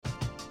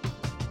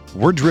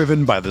We're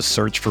driven by the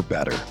search for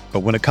better. But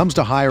when it comes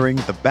to hiring,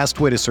 the best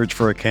way to search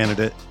for a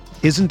candidate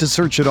isn't to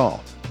search at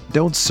all.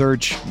 Don't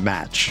search,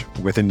 match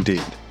with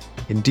Indeed.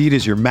 Indeed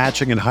is your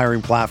matching and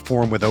hiring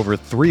platform with over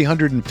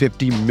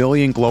 350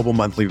 million global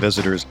monthly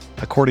visitors,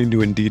 according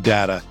to Indeed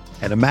data,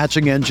 and a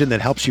matching engine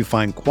that helps you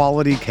find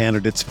quality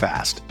candidates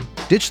fast.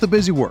 Ditch the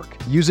busy work.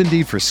 Use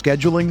Indeed for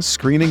scheduling,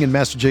 screening, and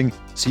messaging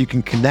so you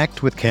can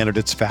connect with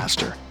candidates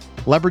faster.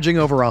 Leveraging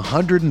over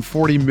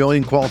 140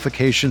 million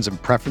qualifications and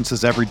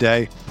preferences every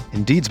day,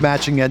 Indeed's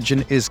matching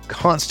engine is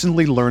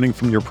constantly learning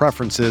from your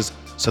preferences,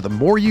 so the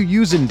more you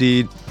use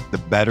Indeed, the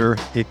better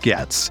it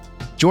gets.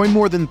 Join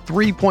more than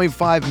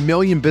 3.5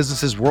 million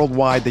businesses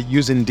worldwide that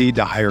use Indeed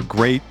to hire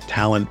great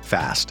talent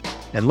fast.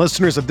 And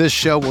listeners of this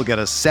show will get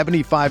a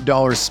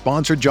 $75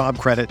 sponsored job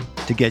credit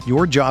to get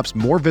your jobs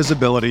more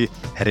visibility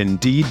at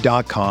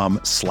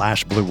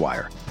Indeed.com/Blue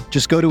Wire.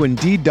 Just go to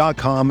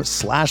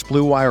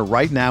Indeed.com/Blue Wire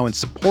right now and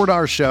support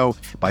our show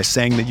by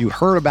saying that you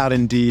heard about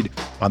Indeed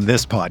on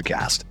this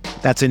podcast.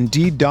 That's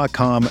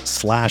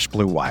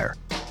Indeed.com/Blue Wire.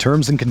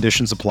 Terms and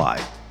conditions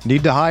apply.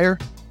 Need to hire?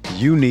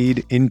 You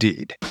need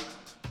Indeed.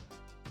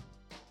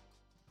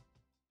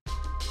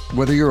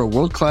 Whether you're a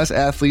world-class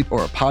athlete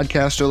or a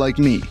podcaster like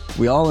me,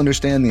 we all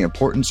understand the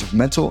importance of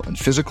mental and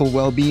physical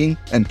well-being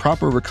and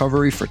proper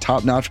recovery for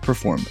top-notch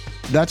performance.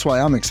 That's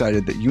why I'm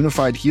excited that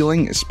Unified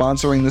Healing is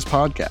sponsoring this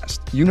podcast.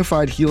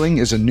 Unified Healing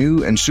is a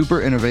new and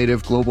super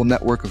innovative global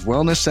network of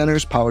wellness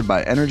centers powered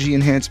by Energy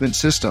Enhancement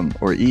System,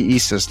 or EE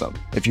System.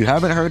 If you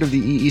haven't heard of the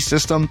EE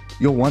System,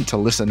 you'll want to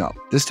listen up.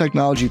 This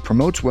technology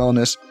promotes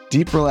wellness,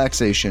 deep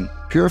relaxation,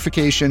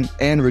 purification,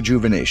 and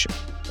rejuvenation.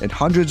 In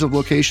hundreds of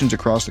locations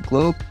across the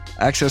globe,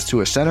 access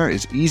to a center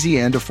is easy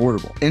and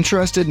affordable.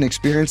 Interested in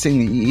experiencing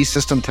the EE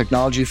System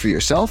technology for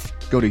yourself?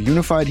 Go to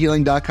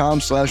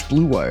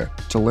unifiedhealing.com/Blue Wire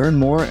to learn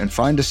more and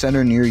find a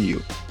center near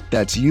you.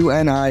 That's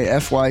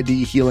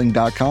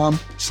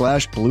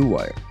UNIFYDhealing.com/Blue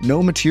Wire.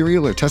 No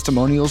material or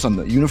testimonials on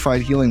the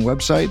Unified Healing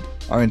website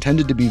are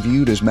intended to be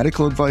viewed as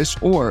medical advice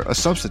or a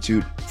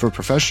substitute for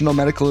professional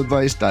medical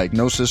advice,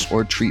 diagnosis,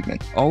 or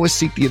treatment. Always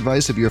seek the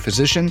advice of your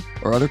physician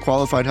or other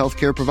qualified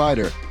healthcare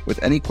provider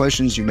with any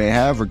questions you may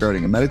have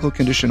regarding a medical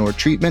condition or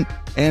treatment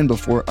and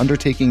before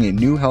undertaking a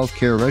new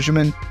healthcare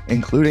regimen,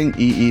 including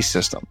EE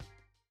System.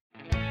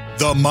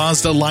 The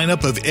Mazda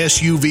lineup of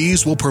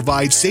SUVs will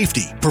provide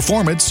safety,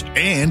 performance,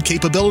 and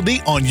capability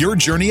on your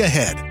journey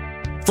ahead.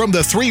 From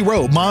the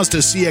 3-row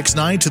Mazda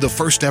CX-9 to the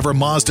first-ever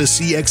Mazda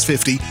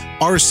CX-50,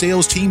 our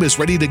sales team is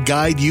ready to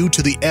guide you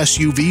to the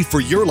SUV for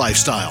your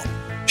lifestyle.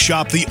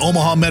 Shop the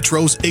Omaha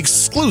Metro's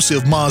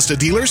exclusive Mazda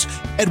dealers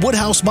at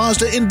Woodhouse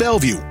Mazda in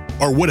Bellevue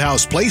or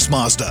Woodhouse Place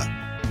Mazda.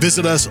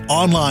 Visit us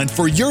online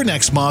for your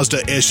next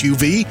Mazda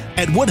SUV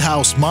at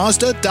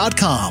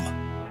woodhousemazda.com.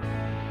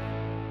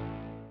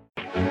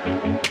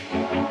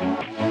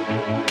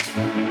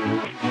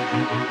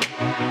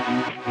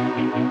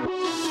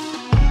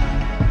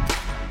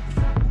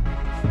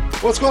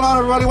 What's going on,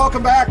 everybody?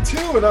 Welcome back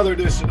to another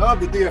edition of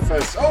the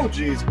DFS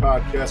OGs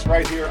podcast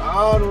right here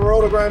on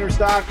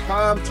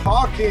rotogrinders.com,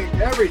 talking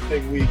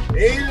everything week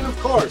 8. And of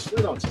course,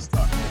 we don't just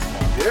talk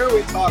football here.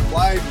 We talk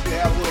life. We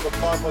have a little bit of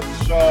fun with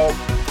the show.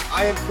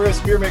 I am Chris,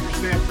 Beermakers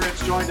fan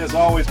Prince, joined as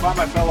always by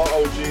my fellow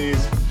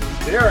OGs,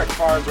 Derek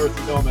Farnsworth,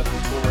 the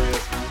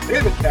Notorious,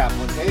 David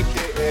Kaplan,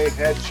 a.k.a.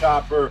 Head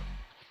Chopper.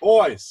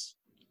 Boys,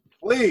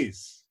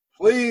 please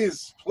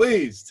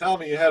tell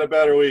me you had a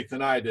better week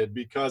than I did,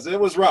 because it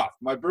was rough.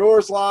 My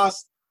Brewers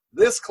lost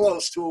this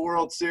close to a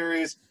World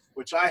Series,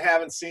 which I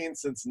haven't seen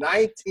since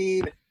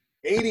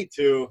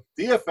 1982.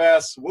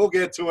 DFS, we'll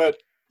get to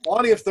it.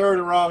 Plenty of third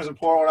and wrongs and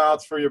pour one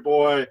outs for your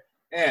boy.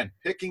 And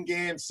picking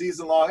games,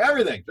 season long,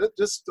 everything.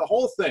 Just the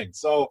whole thing.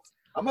 So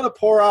I'm going to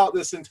pour out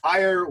this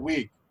entire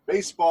week.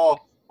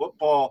 Baseball,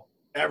 football,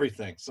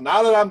 everything. So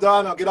now that I'm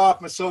done, I'll get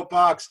off my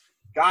soapbox.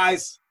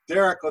 Guys,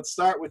 Derek, let's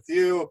start with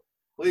you.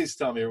 Please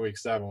tell me your week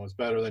 7 was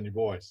better than your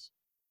boys.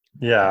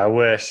 Yeah, I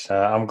wish.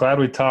 I'm glad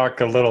we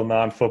talk a little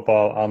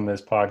non-football on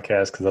this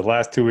podcast, because the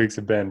last 2 weeks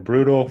have been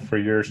brutal for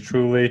yours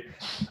truly.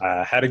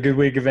 Had a good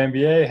week of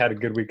NBA, had a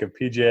good week of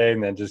PGA,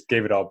 and then just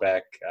gave it all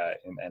back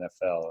in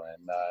NFL.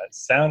 And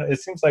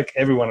it seems like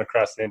everyone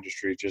across the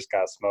industry just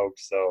got smoked.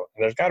 So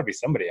there's got to be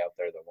somebody out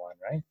there that won,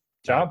 right?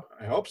 Chop?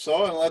 I hope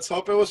so, and let's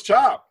hope it was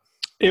Chop.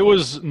 It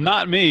was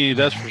not me,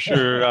 that's for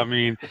sure. I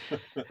mean,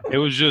 it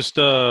was just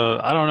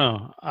I don't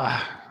know.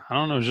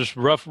 Just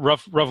rough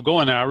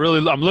going there.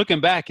 I'm looking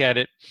back at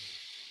it,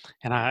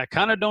 and I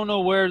kind of don't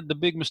know where the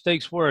big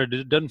mistakes were.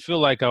 It doesn't feel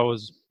like I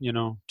was,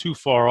 too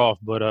far off,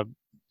 but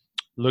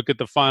look at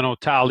the final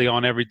tally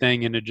on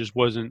everything, and it just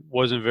wasn't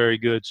very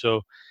good.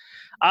 So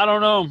I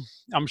don't know.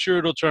 I'm sure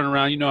it'll turn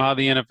around. You know how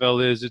the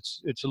NFL is.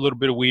 It's a little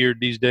bit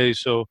weird these days.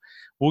 So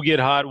we'll get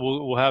hot.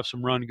 We'll have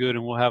some run good,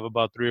 and we'll have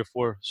about 3 or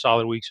 4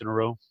 solid weeks in a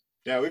row.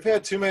 Yeah, we've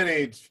had too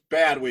many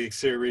bad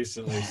weeks here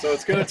recently, so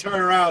it's going to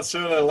turn around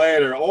sooner than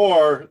later,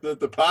 or the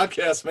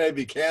podcast may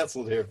be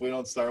canceled here if we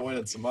don't start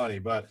winning some money.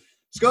 But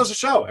this goes to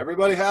show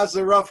everybody has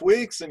their rough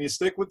weeks, and you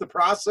stick with the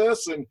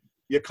process, and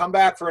you come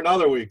back for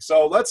another week.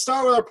 So let's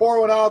start with our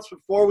pour one outs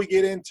before we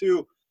get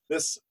into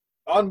this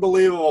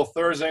unbelievable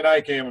Thursday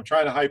night game. I'm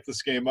trying to hype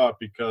this game up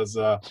because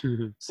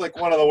it's like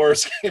one of the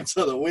worst games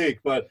of the week.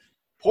 But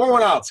pour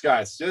one out,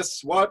 guys.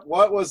 Just what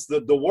was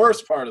the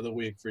worst part of the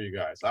week for you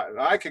guys?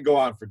 I could go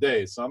on for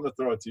days, so I'm going to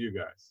throw it to you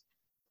guys.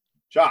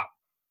 Chop.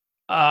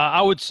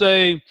 I would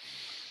say,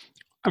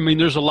 I mean,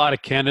 there's a lot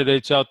of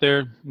candidates out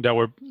there that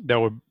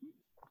were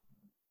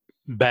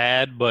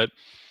bad, but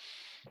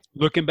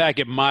looking back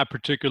at my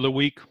particular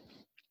week,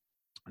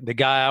 the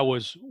guy I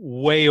was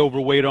way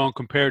overweight on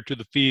compared to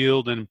the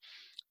field, and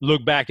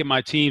look back at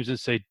my teams and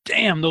say,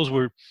 damn, those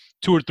were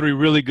 2 or 3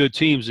 really good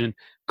teams and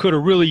could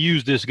have really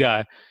used this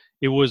guy.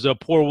 It was a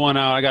pour one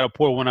out. I got to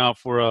pour one out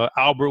for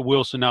Albert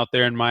Wilson out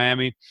there in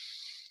Miami.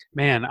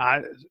 Man,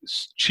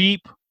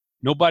 cheap.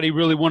 Nobody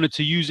really wanted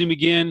to use him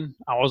again.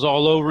 I was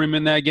all over him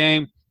in that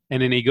game.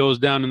 And then he goes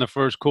down in the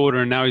first quarter,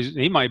 and now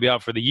he might be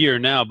out for the year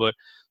now. But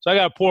so I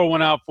got to pour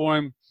one out for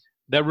him.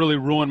 That really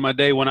ruined my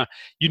day.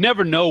 You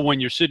never know when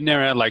you're sitting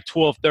there at like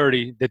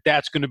 12:30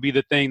 that's going to be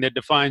the thing that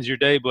defines your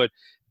day. But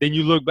then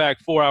you look back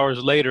 4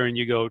 hours later and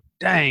you go,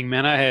 dang,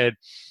 man, I had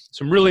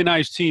some really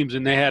nice teams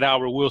and they had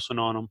Albert Wilson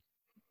on them.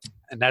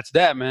 And that's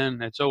that, man.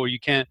 That's over. You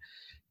can't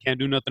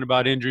do nothing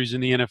about injuries in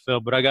the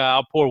NFL. But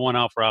I'll pour one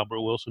out for Albert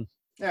Wilson.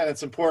 Yeah,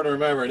 it's important to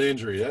remember an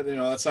injury.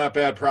 That's not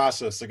bad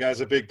process. The guy's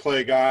a big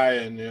play guy,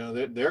 and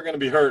they're going to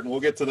be hurt, and we'll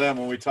get to them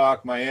when we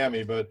talk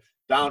Miami. But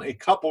down a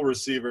couple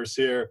receivers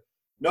here.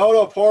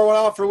 Noto, pour one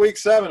out for Week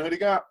 7. Who do you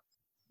got?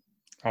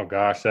 Oh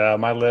gosh,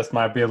 my list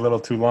might be a little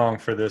too long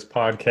for this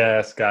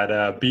podcast.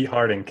 Got Beat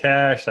Hard and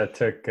Cash. I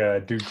took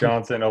Duke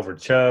Johnson over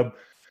Chubb.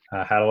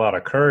 Had a lot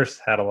of Curse.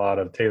 Had a lot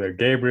of Taylor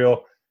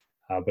Gabriel.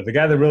 But the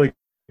guy that really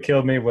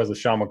killed me was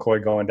Sean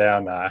McCoy going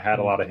down. I had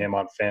a lot of him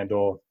on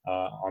FanDuel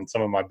on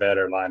some of my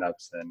better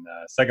lineups. And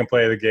second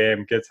play of the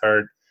game, gets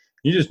hurt.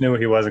 You just knew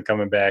he wasn't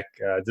coming back.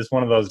 Just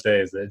one of those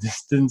days that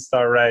just didn't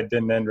start right,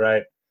 didn't end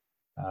right.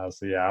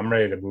 So, yeah, I'm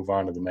ready to move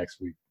on to the next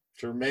week.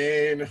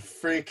 Jermaine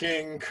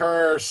freaking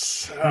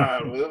Curse.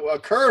 A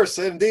curse,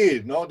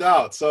 indeed, no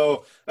doubt.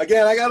 So,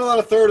 again, I got a lot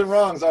of third and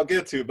wrongs I'll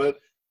get to, but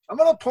I'm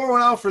going to pour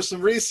one out for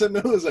some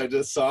recent news I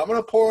just saw. I'm going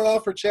to pour one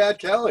out for Chad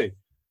Kelly.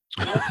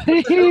 What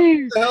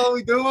the hell are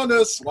we doing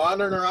this?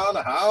 Wandering around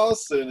the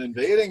house and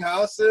invading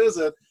houses,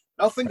 and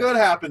nothing good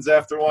happens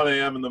after 1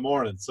 a.m. in the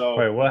morning. So,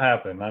 wait, what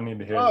happened? I need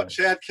to hear that.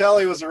 Chad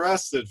Kelly was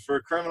arrested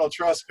for criminal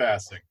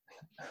trespassing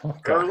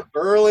Okay.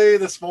 early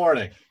this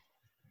morning.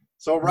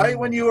 So right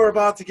when you were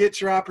about to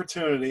get your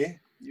opportunity,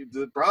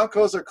 the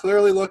Broncos are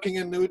clearly looking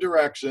in new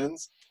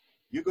directions.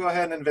 You go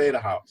ahead and invade a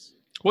house.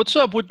 What's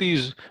up with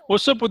these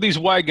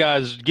white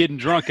guys getting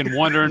drunk and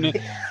wandering?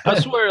 I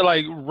swear,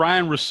 like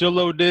Ryan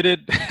Russillo did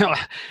it.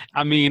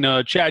 I mean,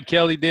 Chad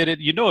Kelly did it.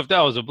 If that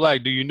was a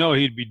black dude,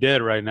 he'd be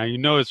dead right now.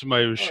 If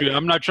somebody was shooting.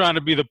 I'm not trying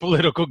to be the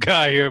political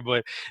guy here,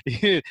 but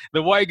the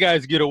white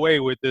guys get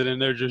away with it,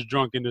 and they're just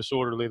drunk and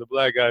disorderly. The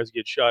black guys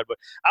get shot. But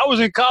I was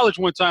in college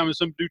one time, and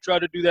some dude tried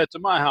to do that to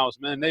my house,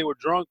 man. They were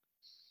drunk.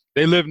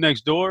 They lived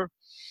next door.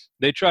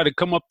 They tried to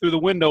come up through the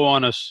window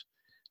on us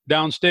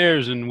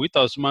downstairs, and we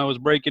thought somebody was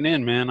breaking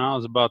in, man. I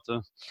was about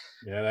to.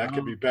 Yeah, that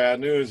could be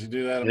bad news. You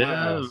do that in my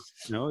house.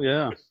 Oh,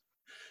 yeah.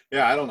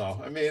 Yeah, I don't know.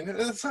 I mean,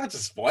 it's not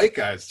just white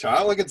guys,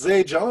 child. Look at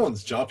Zay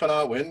Jones jumping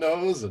out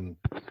windows and.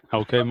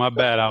 Okay, my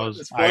bad.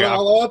 It's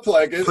all up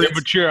like it's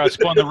premature. I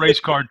spun the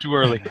race card too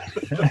early.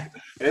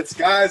 It's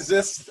guys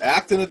just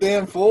acting a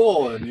damn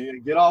fool, and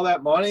you get all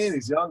that money,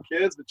 these young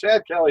kids. But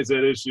Chad Kelly's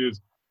had issues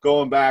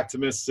going back to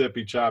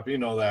Mississippi, Chop. You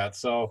know that,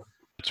 so.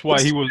 That's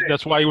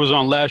why he was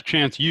on Last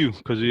Chance U,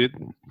 because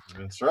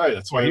That's right.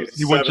 That's why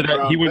he went to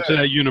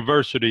that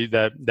university,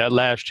 that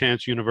Last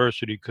Chance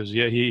University, because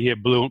he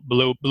had blew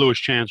his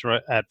chance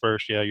right at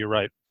first. Yeah, you're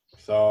right.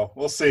 So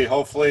we'll see.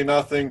 Hopefully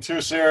nothing too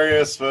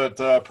serious, but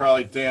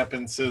probably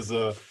dampens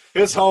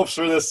his hopes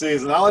for this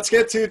season. Now let's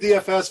get to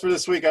DFS for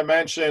this week. I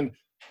mentioned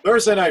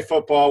Thursday Night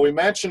Football. We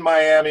mentioned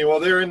Miami. Well,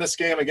 they're in this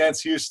game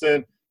against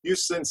Houston.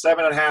 Houston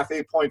 7.5,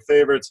 8-point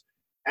favorites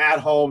at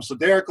home. So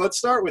Derek, let's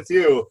start with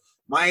you.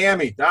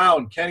 Miami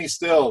down, Kenny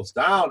Stills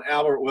down,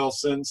 Albert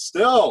Wilson.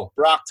 Still,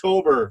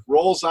 Brocktober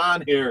rolls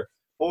on here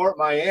for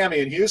Miami.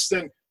 And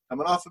Houston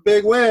coming off a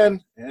big win,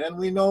 and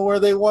we know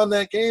where they won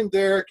that game,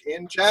 Derek,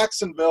 in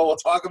Jacksonville. We'll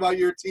talk about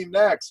your team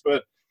next.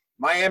 But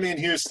Miami and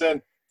Houston,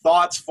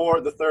 thoughts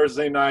for the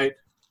Thursday night?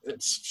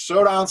 It's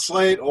showdown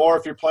slate, or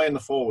if you're playing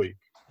the full week.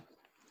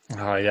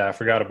 Oh, yeah, I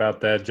forgot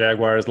about that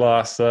Jaguars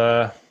loss.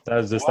 That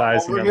was just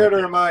icing. We're here to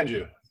remind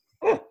you.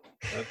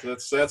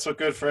 That's what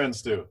good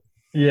friends do.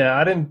 Yeah,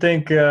 I didn't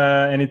think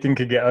anything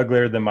could get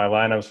uglier than my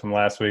lineups from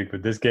last week,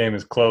 but this game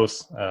is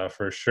close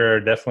for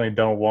sure. Definitely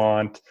don't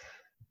want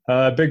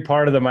a big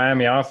part of the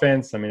Miami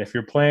offense. I mean, if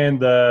you're playing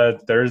the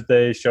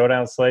Thursday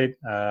showdown slate,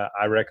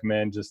 I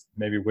recommend just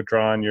maybe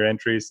withdrawing your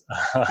entries.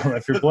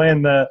 If you're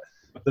playing the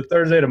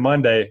Thursday to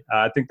Monday,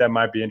 I think that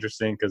might be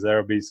interesting because there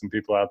will be some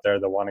people out there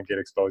that want to get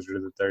exposure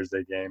to the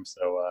Thursday game.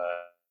 So,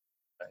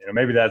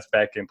 maybe that's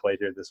back in play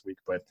here this week.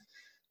 But,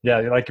 yeah,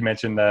 like you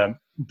mentioned, the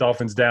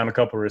Dolphins down a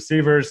couple of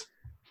receivers.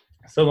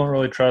 Still don't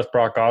really trust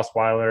Brock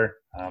Osweiler.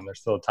 There's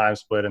still a time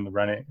split in the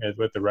running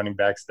with the running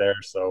backs there.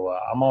 So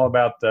I'm all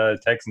about the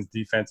Texans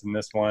defense in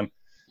this one.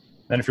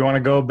 Then if you want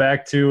to go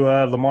back to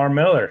Lamar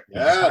Miller.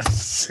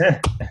 Yes.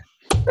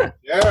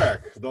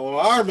 Derek, the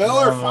Lamar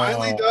Miller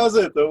finally does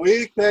it the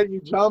week that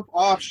you jump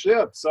off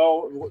ship.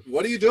 So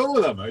what are you doing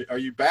with him? Are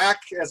you back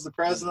as the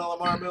president of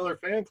Lamar Miller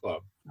fan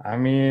club? I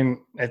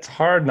mean, it's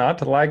hard not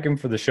to like him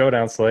for the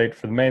showdown slate.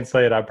 For the main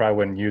slate, I probably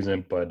wouldn't use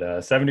him. But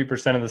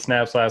 70% of the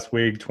snaps last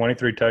week,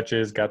 23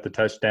 touches, got the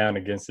touchdown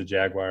against the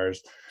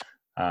Jaguars.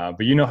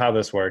 But you know how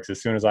this works.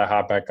 As soon as I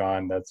hop back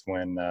on, that's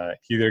when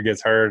he either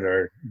gets hurt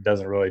or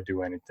doesn't really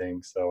do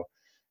anything. So,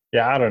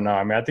 yeah, I don't know.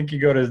 I mean, I think you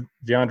go to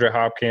DeAndre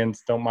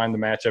Hopkins. Don't mind the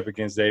matchup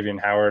against Xavier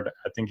Howard.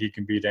 I think he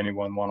can beat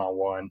anyone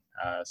one-on-one.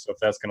 So if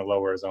that's going to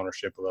lower his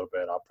ownership a little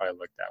bit, I'll probably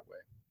look that way.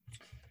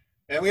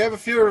 And we have a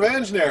few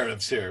revenge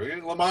narratives here. We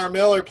got Lamar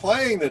Miller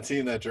playing the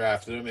team that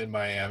drafted him in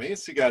Miami.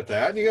 So you got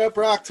that. And you got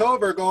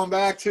Brocktober going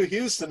back to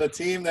Houston, a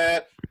team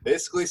that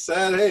basically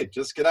said, hey,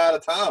 just get out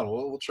of town.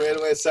 We'll trade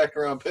away a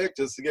second-round pick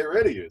just to get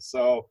rid of you.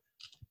 So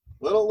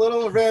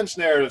little revenge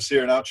narratives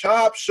here. Now,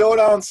 Chop,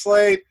 showdown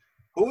slate.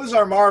 Who is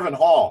our Marvin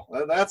Hall?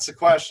 That's the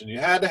question. You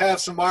had to have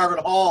some Marvin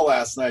Hall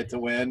last night to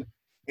win.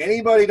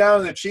 Anybody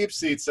down in the cheap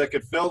seats that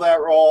could fill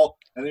that role?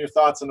 And your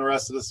thoughts on the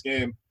rest of this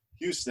game,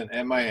 Houston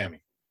and Miami.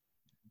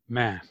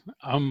 Man,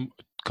 I'm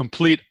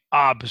complete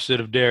opposite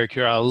of Derek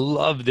here. I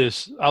love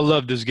this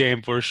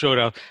game for a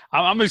showdown.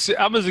 I'm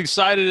as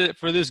excited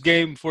for this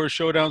game for a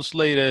showdown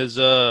slate as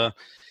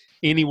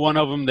any one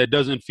of them that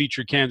doesn't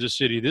feature Kansas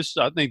City.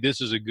 I think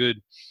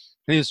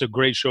it's a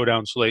great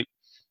showdown slate.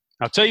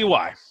 I'll tell you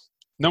why.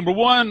 Number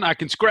one, I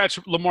can scratch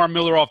Lamar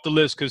Miller off the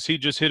list because he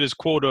just hit his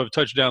quota of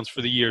touchdowns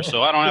for the year,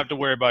 so I don't have to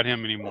worry about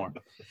him anymore.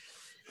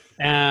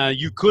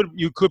 You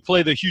could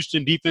play the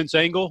Houston defense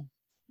angle.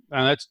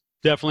 That's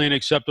definitely an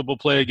acceptable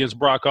play against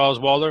Brock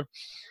Osweiler.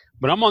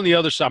 But I'm on the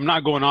other side. I'm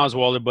not going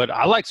Osweiler, but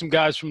I like some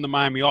guys from the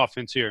Miami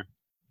offense here.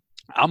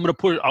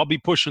 I'll be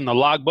pushing the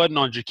lock button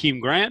on Jakeem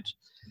Grant,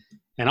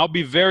 and I'll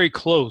be very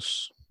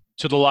close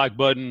to the lock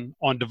button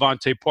on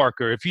Devontae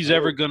Parker. If he's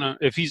ever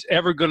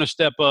gonna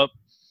step up,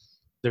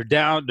 they're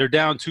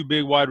down two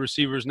big wide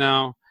receivers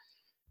now.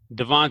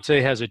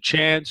 Devontae has a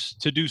chance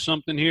to do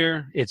something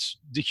here.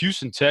 The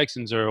Houston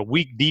Texans are a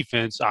weak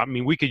defense. I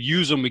mean, we could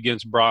use them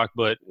against Brock,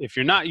 but if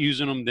you're not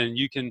using them, then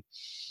you can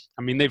 –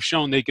 I mean, they've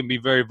shown they can be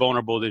very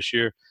vulnerable this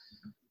year.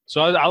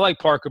 So I like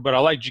Parker, but I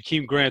like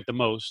Jakeem Grant the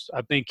most.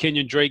 I think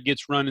Kenyon Drake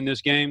gets run in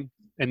this game.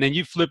 And then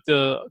you flip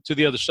to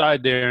the other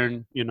side there,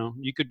 and,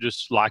 you could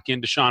just lock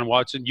in Deshaun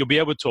Watson. You'll be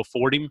able to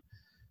afford him.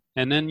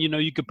 And then,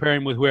 you could pair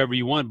him with whoever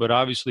you want. But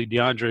obviously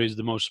DeAndre is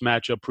the most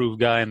matchup-proof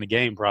guy in the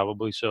game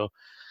probably. So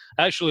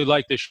I actually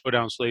like this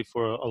showdown slate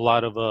for a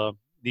lot of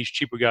these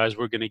cheaper guys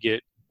we're going to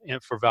get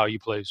for value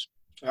plays.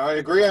 I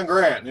agree on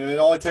Grant. It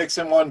only takes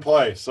him one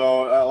play,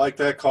 so I like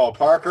that call.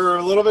 Parker,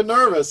 a little bit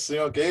nervous.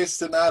 Gase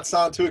did not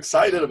sound too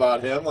excited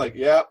about him. Like,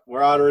 yeah,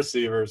 we're out of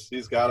receivers.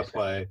 He's got to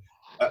play.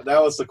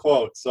 That was the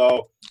quote.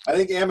 So I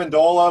think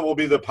Amendola will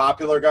be the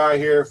popular guy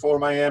here for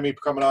Miami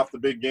coming off the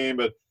big game,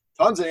 but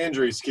tons of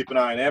injuries. Keep an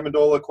eye on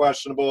Amendola,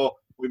 questionable.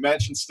 We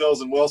mentioned Stills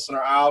and Wilson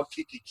are out.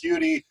 Kiki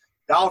Cutie.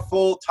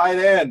 Doubtful tight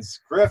ends,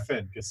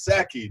 Griffin,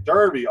 Gesicki,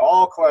 Derby,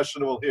 all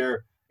questionable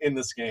here in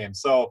this game.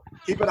 So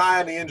keep an eye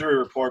on the injury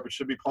report, but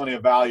should be plenty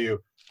of value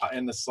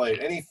in the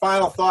slate. Any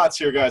final thoughts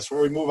here, guys,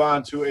 before we move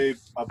on to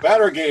a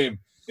better game,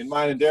 in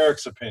mine and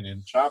Derek's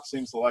opinion? Chop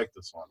seems to like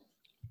this one.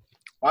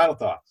 Final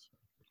thoughts?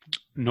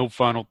 No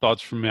final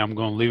thoughts from me. I'm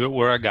going to leave it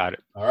where I got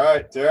it. All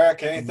right,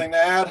 Derek, anything to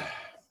add?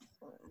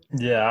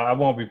 Yeah, I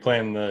won't be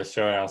playing the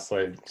showdown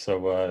slate,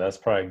 so that's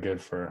probably good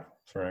for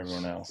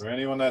everyone else. For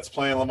anyone that's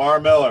playing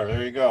Lamar Miller,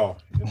 there you go.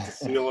 You get the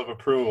seal of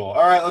approval.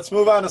 All right, let's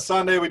move on to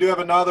Sunday. We do have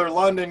another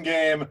London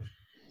game.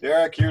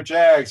 Derek, your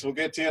Jags. We'll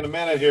get to you in a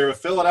minute here. With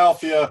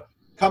Philadelphia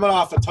coming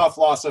off a tough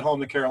loss at home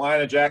to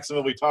Carolina.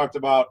 Jacksonville, we talked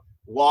about,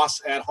 loss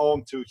at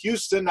home to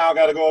Houston. Now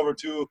got to go over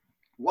to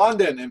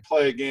London and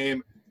play a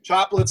game.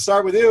 Chop, let's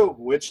start with you.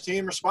 Which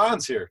team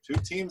responds here? Two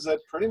teams that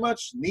pretty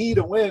much need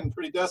a win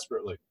pretty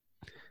desperately.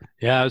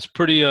 Yeah, it's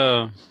pretty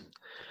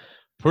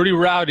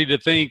rowdy to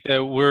think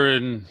that we're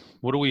in –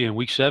 what are we in,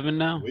 week 7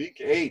 now?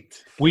 Week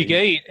 8. Week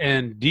 8,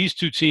 and these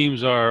two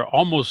teams are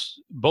almost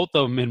both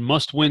of them in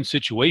must-win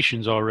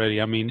situations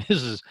already. I mean,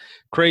 this is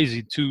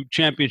crazy. 2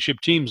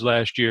 championship teams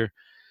last year,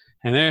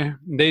 and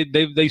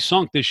they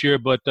sunk this year.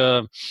 But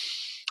I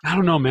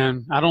don't know,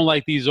 man. I don't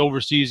like these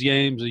overseas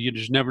games. You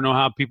just never know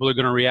how people are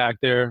going to react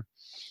there.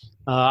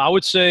 I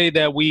would say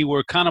that we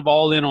were kind of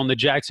all in on the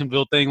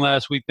Jacksonville thing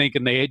last week,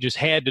 thinking they just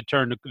had to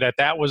turn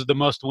that was the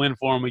must-win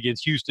for them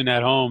against Houston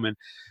at home, and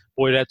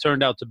boy, that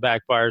turned out to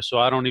backfire, so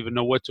I don't even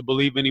know what to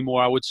believe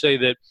anymore. I would say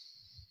that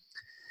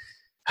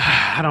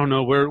I don't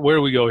know where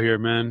we go here,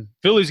 man.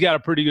 Philly's got a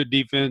pretty good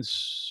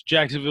defense.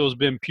 Jacksonville's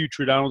been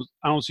putrid. I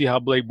don't see how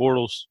Blake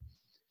Bortles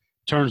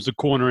turns the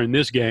corner in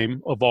this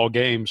game of all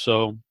games,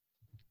 so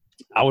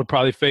I would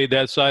probably fade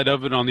that side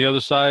of it. On the other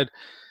side,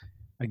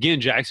 again,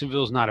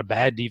 Jacksonville's not a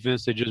bad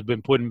defense. They've just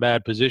been put in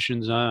bad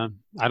positions.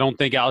 I don't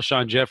think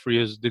Alshon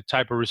Jeffrey is the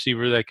type of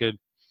receiver that could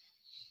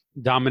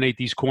dominate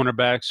these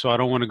cornerbacks, so I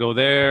don't want to go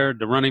there.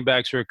 The running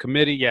backs are a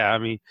committee. Yeah, I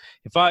mean,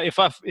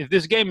 if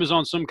this game is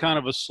on some kind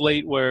of a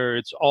slate where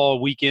it's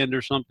all weekend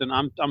or something,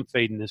 I'm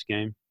fading this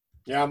game.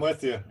 Yeah, I'm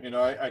with you.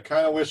 I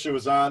kind of wish it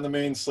was on the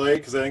main slate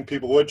because I think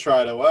people would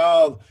try to,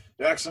 well,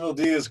 Jacksonville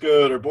D is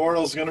good, or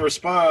Bortles going to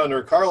respond,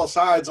 or Carlos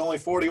Hyde's only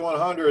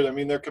 4,100. I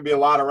mean, there could be a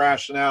lot of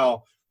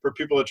rationale for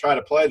people to try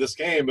to play this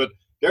game. But,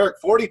 Derek,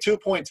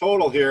 42-point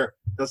total here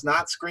does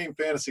not scream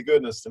fantasy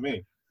goodness to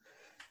me.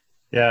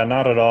 Yeah,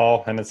 not at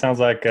all. And it sounds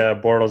like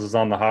Bortles is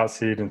on the hot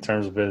seat in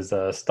terms of his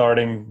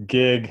starting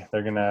gig.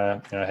 They're going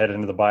to head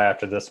into the bye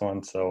after this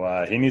one.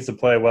 So he needs to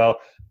play well.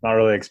 Not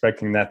really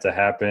expecting that to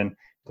happen.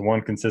 The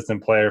one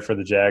consistent player for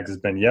the Jags has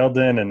been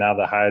Yeldon, and now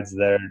the Hyde's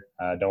there.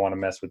 Don't want to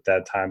mess with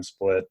that time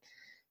split.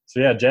 So,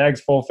 yeah,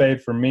 Jags full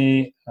fade for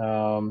me.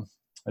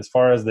 As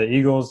far as the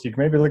Eagles, you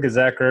can maybe look at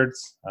Zach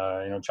Ertz.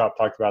 Chop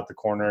talked about the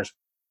corners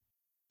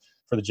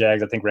for the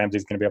Jags. I think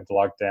Ramsey's going to be able to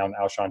lock down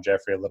Alshon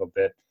Jeffrey a little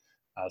bit.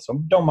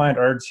 So don't mind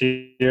Ertz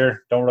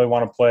here. Don't really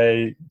want to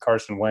play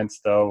Carson Wentz,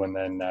 though. And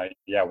then,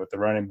 with the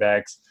running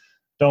backs,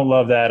 don't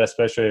love that,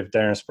 especially if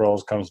Darren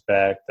Sproles comes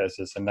back. That's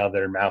just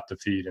another mouth to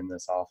feed in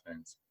this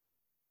offense.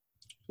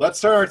 Let's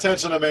turn our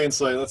attention to main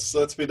slate.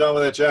 Let's be done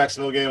with that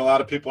Jacksonville game. A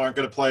lot of people aren't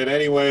going to play it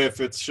anyway.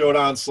 If it's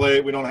showdown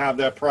slate, we don't have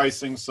that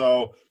pricing.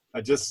 So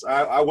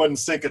I wouldn't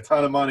sink a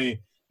ton of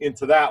money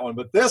into that one.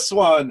 But this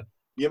one,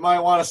 you might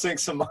want to sink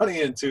some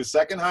money into.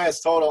 Second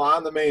highest total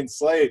on the main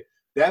slate.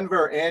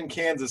 Denver and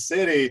Kansas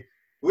City.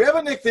 We have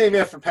a nickname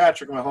yet for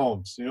Patrick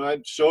Mahomes.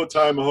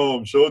 Showtime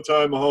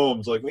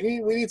Mahomes. Like, we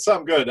need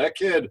something good. That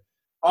kid,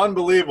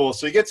 unbelievable.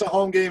 So he gets a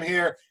home game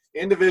here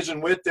in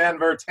division with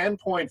Denver.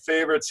 10-point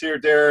favorites here,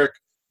 Derek.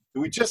 Do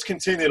we just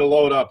continue to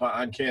load up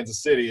on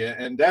Kansas City?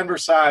 And Denver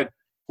side,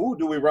 who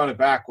do we run it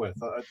back with?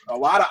 A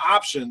lot of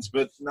options,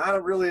 but not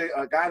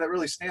a guy that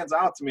really stands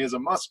out to me as a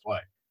must-play.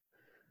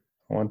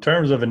 Well, in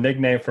terms of a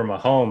nickname for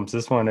Mahomes,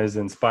 this one is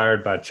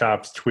inspired by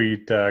Chop's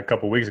tweet a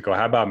couple weeks ago.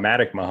 How about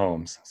Matic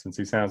Mahomes, since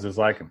he sounds just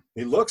like him?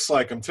 He looks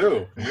like him,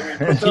 too.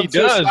 He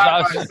does.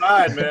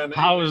 Side, man.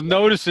 I was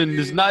noticing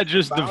it's not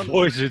just the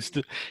voice, it's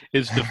the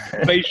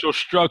facial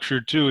structure,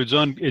 too.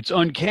 It's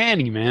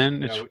uncanny,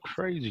 man. It's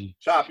crazy.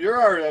 Chop, you're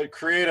our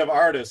creative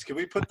artist. Can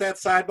we put that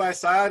side by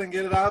side and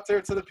get it out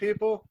there to the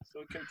people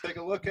so we can take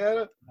a look at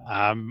it?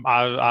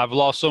 I've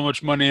lost so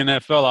much money in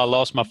NFL, I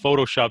lost my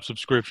Photoshop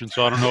subscription,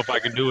 so I don't know if I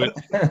can do it.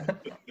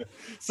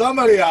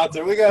 Somebody out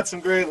there, we got some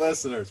great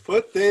listeners.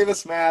 Put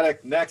Davis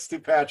Maddock next to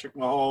Patrick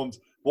Mahomes.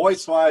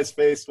 Voice-wise,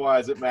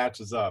 face-wise, it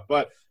matches up.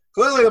 But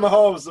clearly the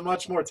Mahomes is a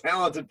much more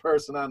talented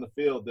person on the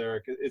field,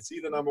 Derek. Is he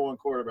the number one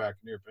quarterback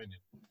in your opinion?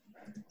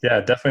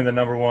 Yeah, definitely the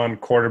number one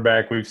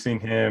quarterback. We've seen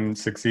him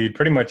succeed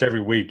pretty much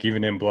every week,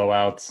 even in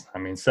blowouts. I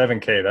mean,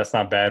 7K, that's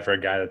not bad for a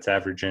guy that's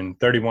averaging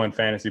 31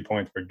 fantasy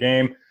points per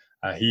game.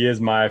 He is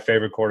my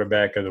favorite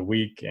quarterback of the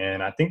week,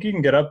 and I think you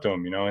can get up to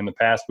him. In the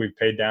past we've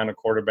paid down a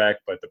quarterback,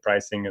 but the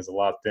pricing is a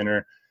lot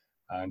thinner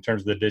in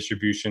terms of the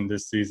distribution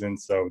this season.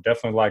 So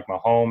definitely like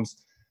Mahomes.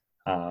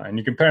 And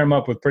you can pair him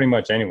up with pretty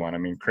much anyone. I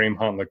mean, Kareem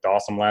Hunt looked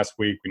awesome last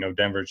week. We know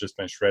Denver's just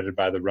been shredded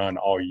by the run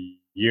all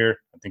year.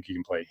 I think you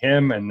can play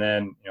him. And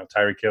then,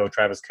 Tyreek Hill,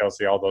 Travis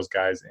Kelce, all those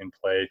guys in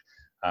play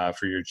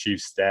for your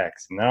Chiefs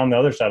stacks. And then on the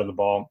other side of the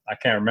ball, I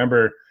can't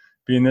remember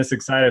being this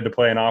excited to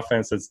play an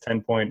offense that's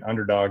 10-point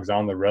underdogs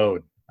on the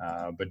road.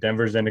 But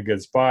Denver's in a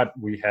good spot.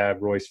 We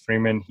have Royce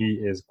Freeman. He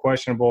is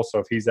questionable. So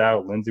if he's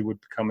out, Lindsey would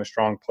become a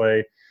strong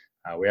play.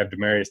 We have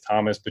Demaryius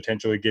Thomas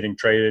potentially getting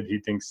traded. He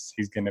thinks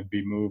he's going to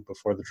be moved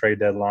before the trade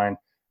deadline.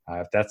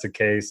 If that's the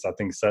case, I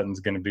think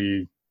Sutton's going to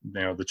be,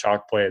 the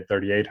chalk play at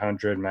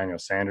 3,800. Emmanuel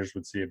Sanders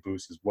would see a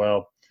boost as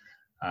well.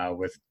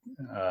 With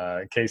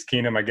Case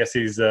Keenum, I guess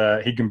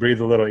he can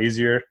breathe a little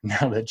easier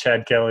now that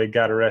Chad Kelly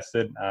got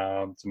arrested.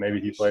 So maybe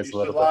he plays a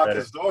little bit better. Lock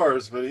his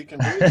doors, but he can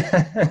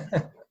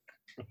breathe.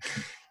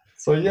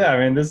 So, yeah, I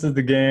mean, this is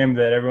the game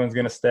that everyone's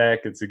going to stack.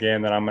 It's a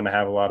game that I'm going to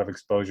have a lot of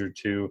exposure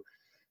to.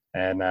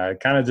 And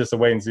kind of just a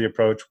wait-and-see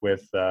approach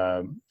with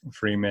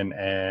Freeman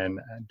and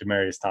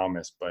Demaryius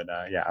Thomas. But,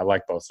 I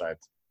like both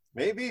sides.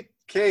 Maybe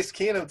Case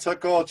Keenum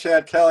took old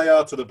Chad Kelly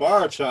out to the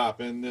bar chop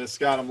and just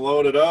got him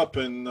loaded up.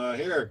 And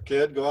here,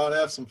 kid, go out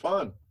and have some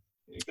fun.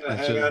 He's going to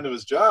hang on to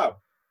his job.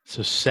 It's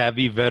a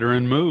savvy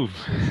veteran move.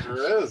 It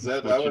sure is.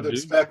 I would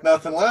expect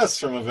nothing less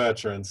from a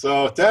veteran.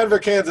 So, Denver,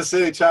 Kansas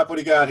City, Chop, what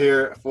do you got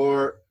here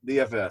for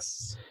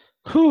DFS?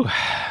 Whew.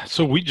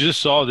 So we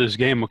just saw this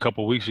game a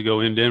couple weeks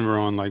ago in Denver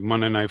on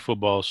Monday Night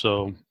Football.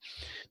 So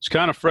it's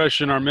kind of fresh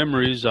in our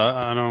memories.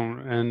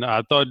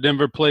 I thought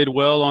Denver played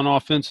well on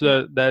offense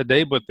that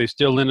day, but they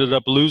still ended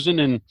up losing.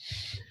 And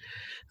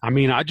I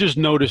mean, I just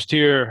noticed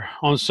here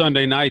on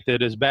Sunday night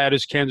that as bad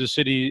as Kansas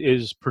City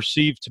is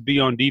perceived to be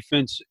on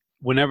defense,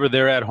 whenever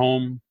they're at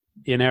home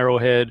in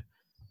Arrowhead,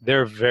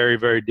 they're a very,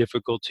 very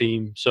difficult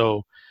team.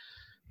 So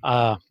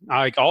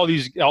all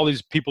these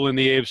people in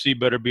the AFC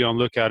better be on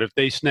lookout. If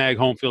they snag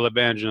home field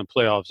advantage in the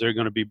playoffs, they're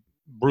going to be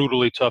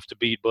brutally tough to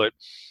beat, but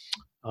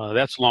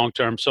that's long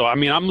term. So, I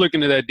mean, I'm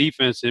looking at that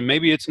defense, and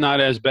maybe it's not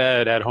as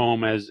bad at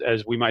home as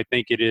we might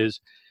think it is.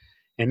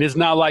 And it's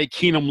not like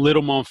Keenum lit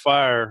them on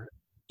fire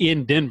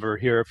in Denver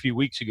here a few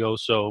weeks ago.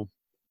 So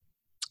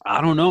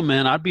I don't know,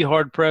 man. I'd be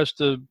hard pressed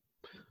to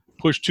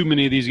push too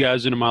many of these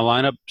guys into my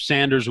lineup.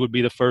 Sanders would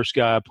be the first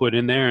guy I put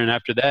in there, and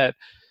after that,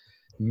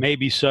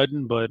 maybe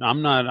Sutton. But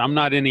I'm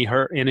not in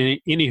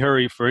any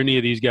hurry for any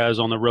of these guys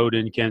on the road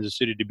in Kansas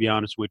City, to be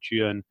honest with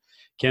you. And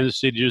Kansas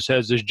City just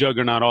has this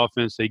juggernaut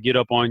offense. They get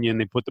up on you and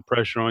they put the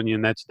pressure on you,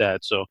 and that's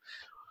that. So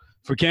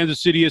for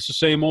Kansas City, it's the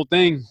same old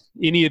thing.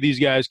 Any of these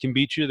guys can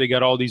beat you. They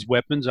got all these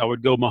weapons. I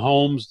would go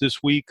Mahomes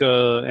this week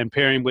and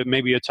pair him with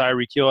maybe a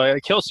Tyreek Hill.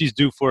 Kelsey's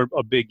due for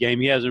a big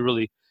game. He hasn't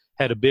really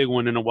had a big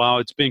one in a while.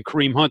 It's been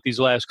Kareem Hunt these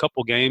last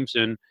couple games,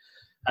 and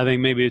I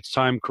think maybe it's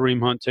time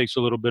Kareem Hunt takes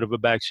a little bit of a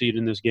backseat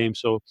in this game.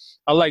 So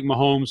I like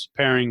Mahomes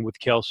pairing with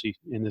Kelsey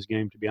in this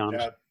game, to be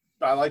honest. Yeah.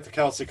 I like the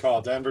Kelsey call.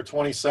 Denver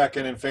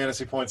 22nd in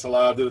fantasy points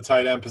allowed to the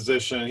tight end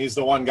position. He's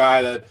the one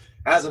guy that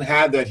hasn't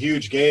had that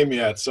huge game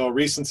yet. So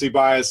recency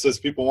bias says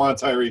people want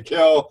Tyreek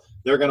Hill.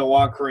 They're going to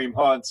want Kareem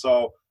Hunt.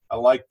 So I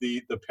like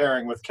the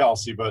pairing with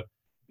Kelsey. But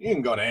you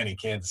can go to any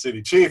Kansas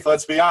City Chief.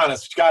 Let's be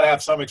honest. You got to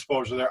have some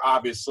exposure there,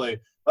 obviously.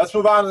 Let's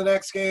move on to the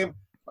next game.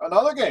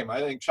 Another game I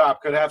think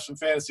Chop could have some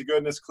fantasy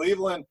goodness.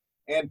 Cleveland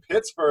and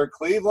Pittsburgh.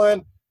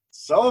 Cleveland,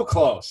 so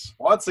close.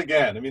 Once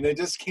again, I mean, they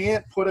just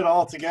can't put it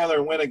all together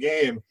and win a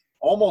game.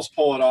 Almost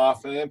pull it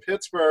off. And then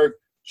Pittsburgh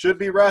should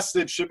be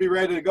rested, should be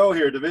ready to go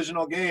here.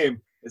 Divisional game.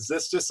 Is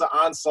this just an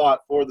onslaught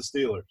for the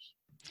Steelers?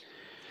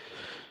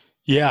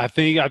 Yeah, I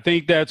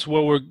think that's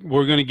what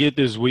we're going to get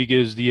this week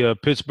is the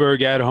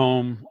Pittsburgh at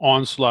home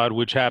onslaught,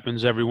 which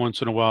happens every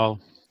once in a while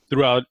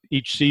throughout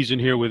each season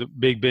here with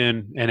Big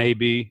Ben and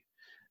AB.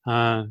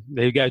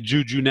 They've got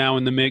Juju now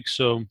in the mix,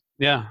 so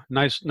yeah,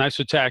 nice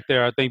attack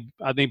there. I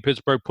think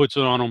Pittsburgh puts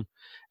it on them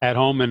at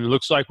home, and it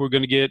looks like we're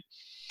going to get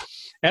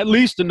at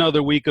least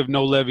another week of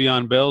no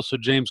Le'Veon Bell. So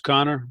James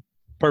Conner,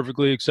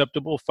 perfectly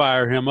acceptable.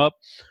 Fire him up.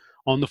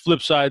 On the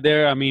flip side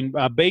there, I mean,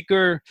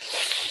 Baker,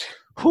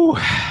 whew,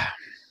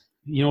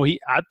 you know,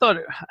 I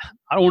don't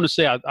want to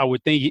say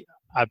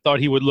I thought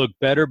he would look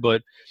better,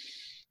 but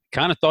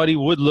kind of thought he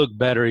would look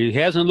better. He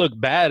hasn't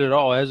looked bad at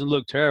all. Hasn't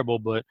looked terrible,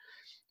 but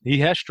he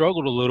has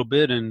struggled a little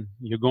bit, and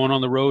you're going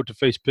on the road to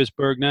face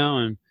Pittsburgh now,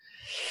 and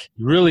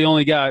you really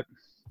only got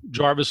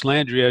Jarvis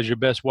Landry as your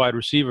best wide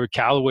receiver.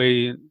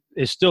 Callaway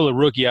is still a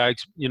rookie. I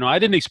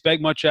didn't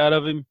expect much out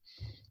of him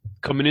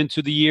coming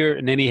into the year,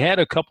 and then he had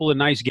a couple of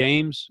nice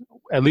games,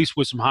 at least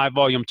with some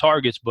high-volume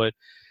targets, but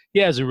he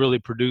hasn't really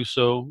produced.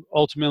 So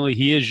ultimately,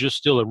 he is just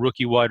still a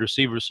rookie wide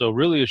receiver. So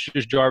really, it's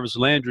just Jarvis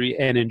Landry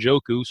and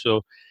Njoku.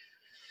 So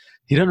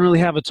he doesn't really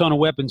have a ton of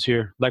weapons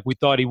here like we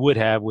thought he would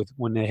have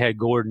when they had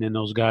Gordon and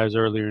those guys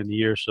earlier in the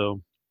year.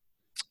 So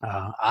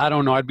I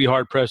don't know. I'd be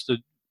hard-pressed to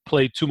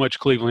play too much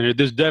Cleveland here.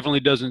 This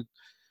definitely doesn't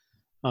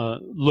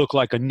look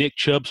like a Nick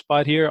Chubb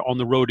spot here on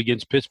the road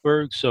against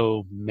Pittsburgh.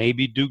 So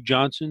maybe Duke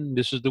Johnson.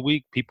 This is the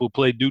week. People who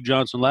played Duke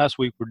Johnson last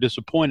week were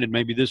disappointed.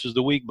 Maybe this is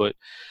the week. But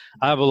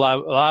I have a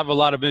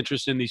lot of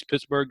interest in these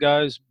Pittsburgh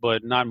guys,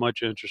 but not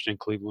much interest in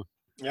Cleveland.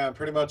 Yeah, I'm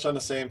pretty much on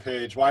the same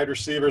page. Wide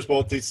receivers,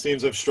 both these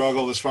teams have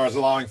struggled as far as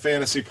allowing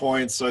fantasy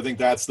points. So I think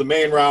that's the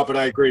main route, but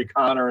I agree,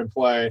 Connor in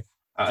play.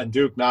 And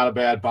Duke, not a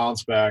bad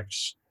bounce back.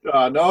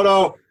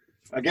 Noto,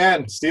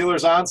 again,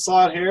 Steelers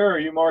onslaught here. Are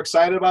you more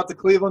excited about the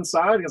Cleveland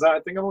side? Because I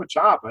think I'm with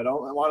Chop. I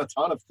want a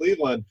ton of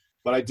Cleveland,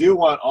 but I do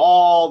want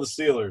all the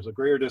Steelers.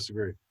 Agree or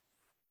disagree?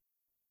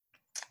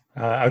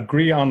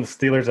 Agree on the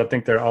Steelers. I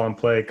think they're all in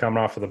play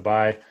coming off of the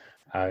bye.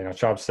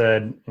 Chop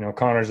said,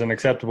 Connor's an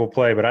acceptable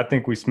play, but I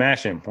think we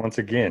smash him once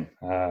again.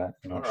 All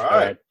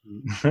right.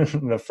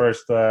 The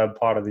first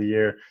pot of the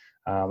year.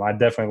 I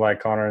definitely like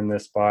Connor in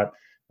this spot.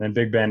 Then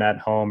Big Ben at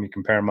home, you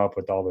can pair him up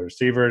with all the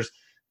receivers.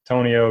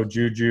 Tonio,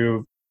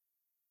 Juju,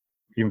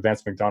 even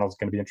Vance McDonald's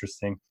going to be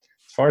interesting.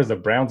 As far as the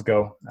Browns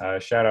go,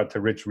 shout out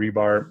to Rich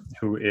Rebar,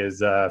 who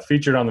is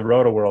featured on the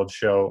Roto World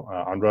show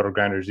on Roto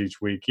Grinders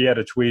each week. He had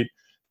a tweet.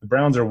 The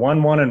Browns are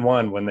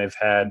 1-1-1 when they've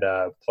had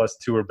 +2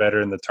 or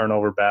better in the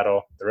turnover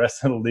battle. The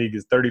rest of the league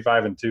is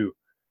 35-2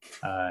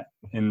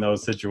 in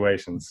those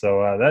situations.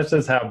 So that's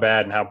just how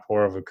bad and how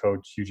poor of a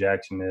coach Hugh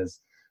Jackson is.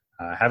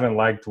 Haven't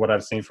liked what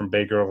I've seen from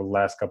Baker over the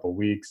last couple of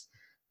weeks.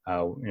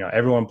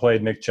 Everyone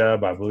played Nick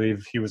Chubb. I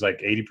believe he was like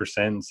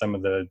 80% in some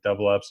of the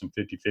double ups and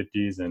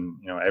 50-50s, and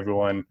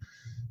everyone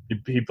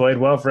he played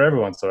well for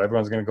everyone. So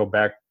everyone's going to go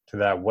back to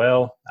that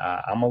well.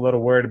 I'm a little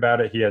worried about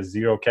it. He has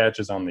 0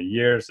 catches on the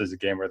year. This is a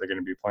game where they're going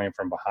to be playing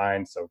from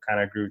behind. So kind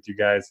of agree with you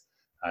guys.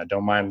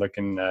 Don't mind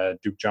looking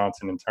Duke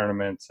Johnson in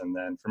tournaments. And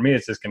then for me,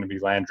 it's just going to be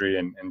Landry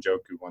and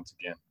Njoku once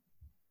again.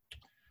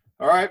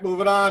 All right,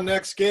 moving on.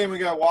 Next game, we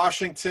got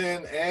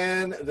Washington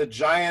and the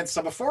Giants.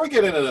 So before we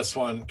get into this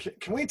one,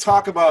 can we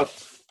talk about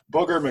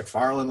Booger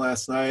McFarland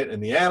last night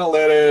and the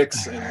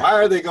analytics and why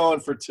are they going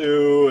for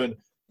 2? And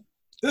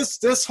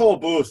this whole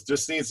booth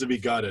just needs to be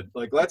gutted.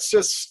 Like, let's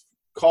just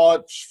call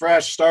it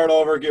fresh, start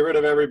over, get rid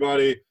of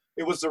everybody.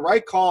 It was the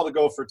right call to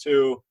go for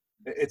 2.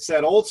 It's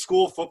that old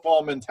school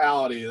football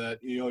mentality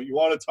that, you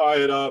want to tie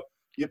it up.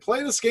 You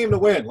play this game to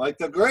win. Like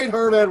the great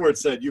Herm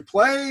Edwards said, you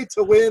play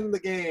to win the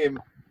game.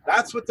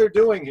 That's what they're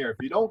doing here. If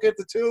you don't get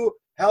the 2,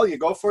 hell, you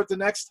go for it the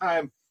next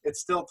time. it's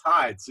still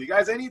tied. So you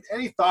guys, any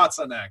thoughts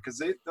on that?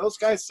 Because those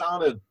guys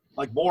sounded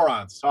like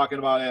morons talking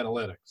about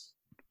analytics.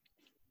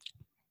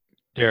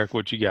 Derek,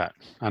 what you got?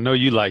 I know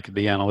you like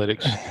the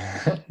analytics.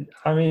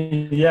 I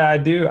mean, yeah, I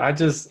do. I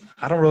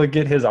don't really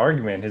get his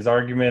argument. His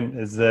argument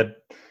is that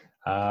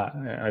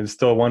it's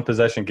still a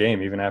one-possession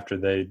game, even after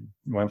they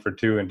went for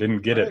two and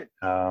didn't get it.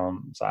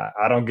 So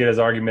I don't get his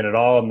argument at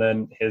all. And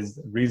then his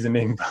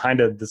reasoning behind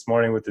it this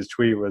morning with his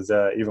tweet was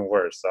even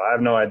worse. So I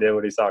have no idea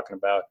what he's talking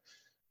about.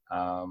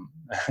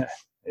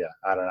 Yeah,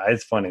 I don't know.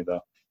 It's funny,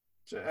 though.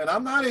 And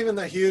I'm not even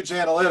the huge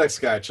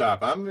analytics guy,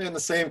 Chop. I'm in the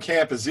same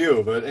camp as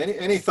you. But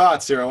any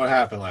thoughts here on what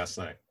happened last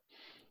night?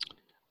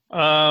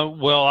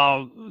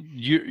 Well,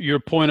 your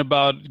point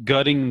about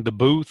gutting the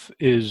booth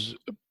is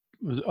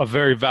a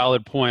very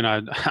valid point.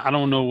 I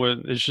don't know what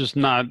 – it's just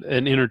not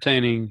an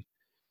entertaining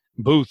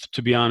booth,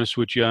 to be honest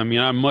with you. I mean,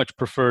 I much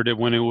preferred it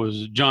when it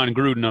was John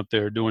Gruden up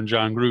there doing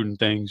John Gruden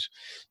things.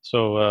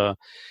 So,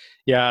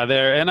 yeah,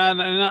 there. And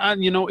I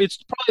it's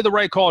probably the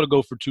right call to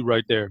go for two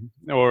right there.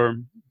 Or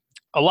 –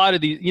 a lot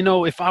of these,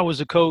 if I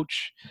was a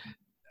coach,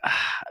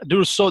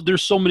 there's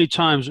so many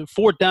times,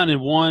 4th down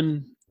and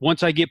 1,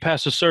 once I get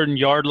past a certain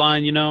yard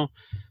line, even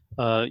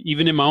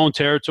in my own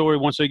territory,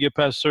 once I get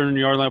past a certain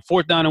yard line,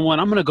 4th down and 1,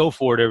 I'm going to go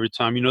for it every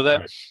time.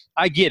 That right.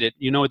 I get it.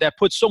 That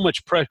puts so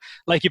much pressure.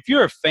 Like if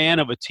you're a fan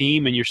of a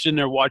team and you're sitting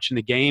there watching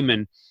the game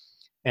and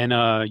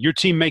your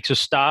team makes a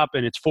stop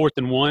and it's 4th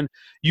and 1,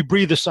 you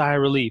breathe a sigh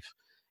of relief.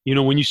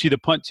 When you see the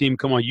punt team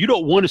come on, you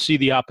don't want to see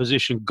the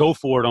opposition go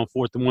for it on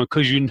 4th and 1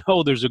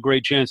 because there's a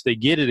great chance they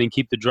get it and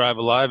keep the drive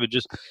alive.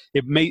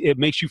 It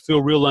makes you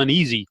feel real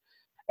uneasy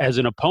as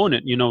an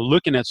opponent,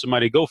 looking at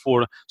somebody go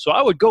for it. So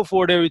I would go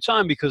for it every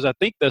time because I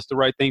think that's the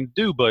right thing to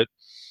do. But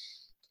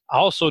I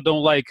also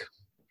don't like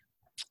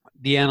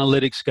the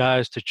analytics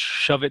guys to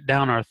shove it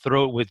down our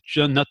throat with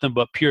nothing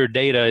but pure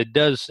data. It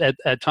does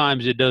at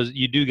times. It does.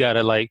 You do got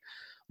to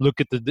look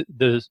at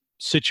the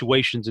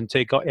situations and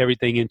take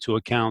everything into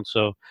account.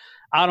 So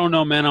I don't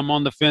know, man. I'm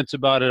on the fence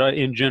about it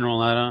in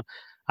general.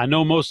 I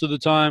know most of the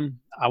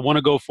time I want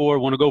to go for it,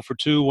 want to go for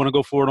two, want to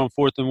go for it on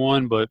 4th and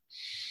 1, but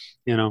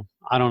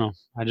I don't know.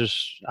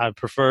 I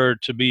prefer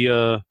to be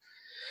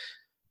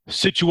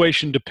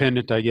situation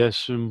dependent, I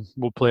guess, and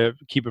we'll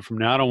keep it from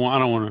there. I don't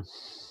want to.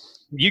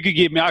 You could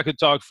get me. I could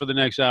talk for the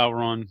next hour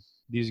on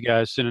these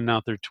guys sending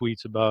out their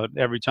tweets about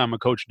every time a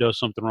coach does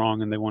something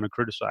wrong and they want to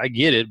criticize. I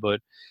get it, but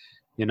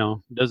it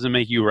doesn't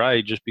make you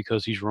right just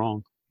because he's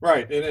wrong.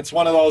 Right, and it's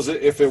one of those,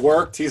 if it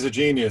worked, he's a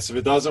genius. If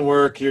it doesn't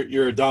work,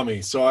 you're a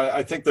dummy. So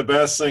I think the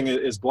best thing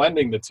is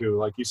blending the two.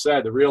 Like you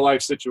said, the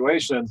real-life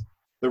situations.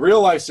 The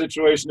real-life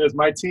situation is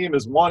my team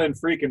is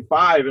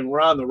 1-5 and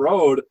we're on the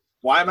road.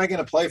 Why am I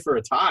going to play for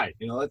a tie?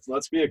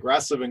 Let's be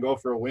aggressive and go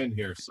for a win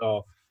here.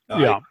 So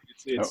yeah.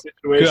 It's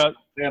situation,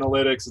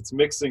 analytics. It's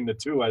mixing the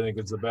two. I think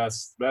is the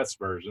best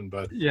version.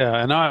 But yeah,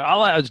 and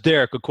I'll ask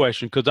Derek a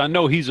question because I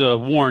know he's a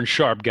Warren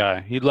Sharp guy.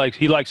 He likes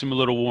him a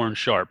little Warren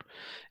Sharp,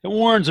 and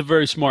Warren's a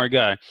very smart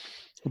guy.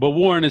 But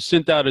Warren has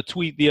sent out a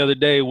tweet the other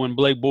day when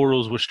Blake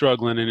Bortles was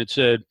struggling, and it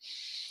said,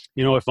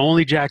 if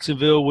only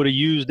Jacksonville would have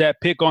used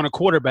that pick on a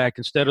quarterback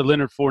instead of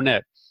Leonard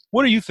Fournette.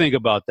 What do you think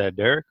about that,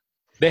 Derek?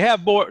 They have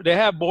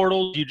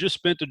Bortles. You just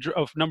spent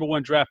a number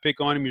 1 draft pick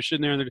on him. You're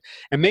sitting there,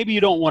 and maybe you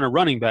don't want a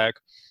running back.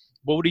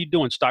 But what are you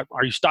doing?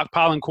 Are you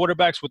stockpiling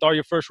quarterbacks with all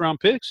your first-round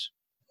picks?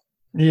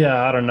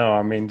 Yeah, I don't know.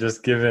 I mean,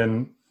 just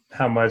given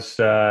how much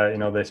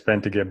they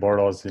spent to get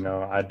Bortles,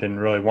 I didn't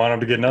really want them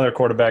to get another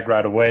quarterback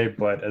right away.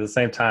 But at the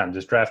same time,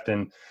 just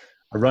drafting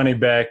a running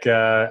back,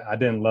 I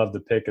didn't love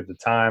the pick at the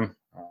time.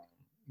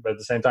 But at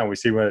the same time, we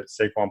see what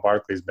Saquon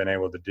Barkley's been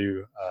able to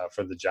do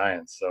for the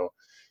Giants. So,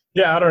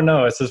 yeah, I don't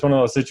know. It's just one of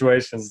those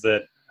situations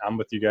that I'm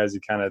with you guys. You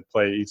kind of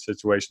play each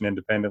situation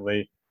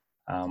independently.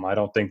 I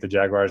don't think the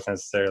Jaguars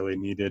necessarily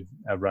needed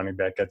a running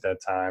back at that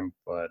time,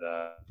 but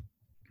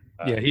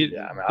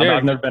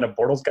I've never been a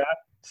Bortles guy,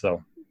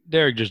 so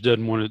Derek just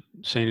doesn't want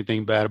to say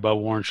anything bad about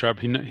Warren Sharp.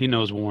 He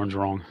knows Warren's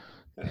wrong.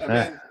 I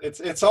mean,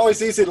 it's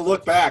always easy to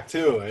look back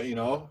too.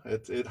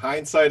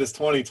 Hindsight is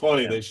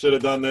 20/20. They should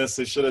have done this.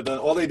 They should have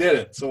done. Well, they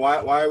didn't. So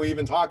why are we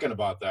even talking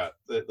about that?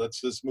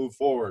 Let's just move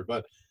forward.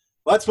 But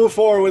let's move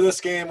forward with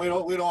this game. We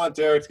don't want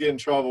Derek to get in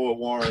trouble with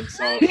Warren.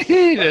 So that's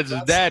his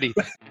daddy.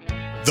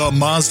 The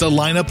Mazda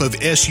lineup of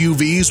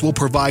SUVs will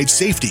provide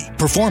safety,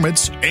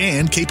 performance,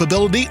 and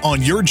capability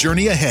on your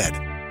journey ahead.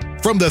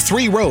 From the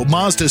 3-row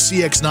Mazda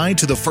CX-9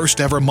 to the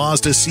first-ever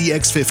Mazda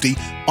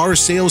CX-50, our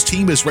sales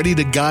team is ready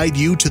to guide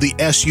you to the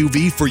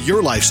SUV for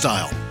your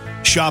lifestyle.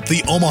 Shop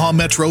the Omaha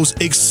Metro's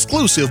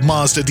exclusive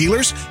Mazda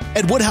dealers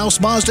at Woodhouse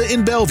Mazda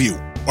in Bellevue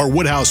or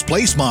Woodhouse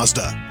Place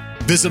Mazda.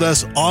 Visit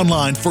us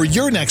online for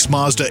your next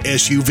Mazda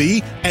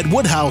SUV at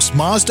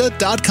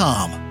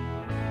woodhousemazda.com.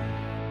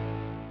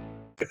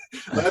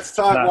 Let's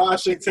talk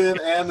Washington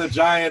and the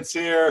Giants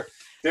here.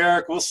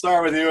 Derek, we'll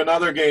start with you.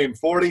 Another game,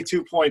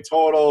 42-point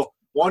total,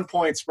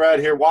 1-point spread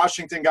here.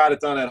 Washington got it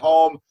done at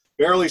home,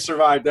 barely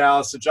survived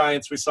Dallas. The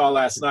Giants we saw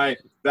last night,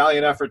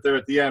 valiant effort there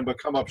at the end, but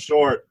come up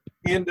short.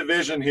 In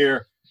division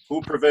here,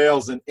 who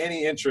prevails and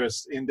any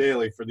interest in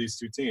daily for these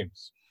two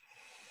teams?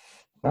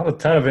 Not a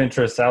ton of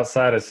interest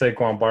outside of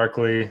Saquon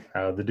Barkley.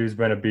 The dude's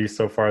been a beast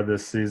so far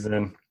this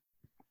season.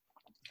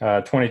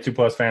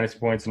 22-plus fantasy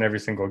points in every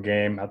single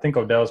game. I think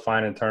Odell's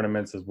fine in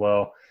tournaments as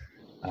well,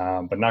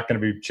 but not going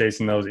to be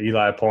chasing those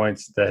Eli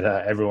points that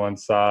everyone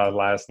saw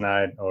last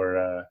night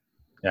or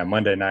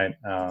Monday night.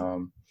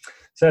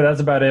 So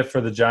that's about it for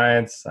the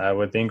Giants.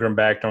 With Ingram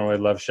back, don't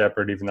really love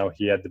Shepard, even though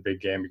he had the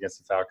big game against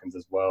the Falcons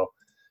as well.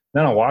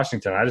 Then on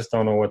Washington, I just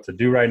don't know what to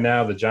do right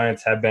now. The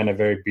Giants have been a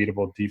very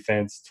beatable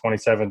defense,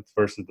 27th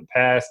versus the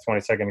pass,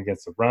 22nd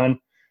against the run.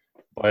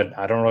 But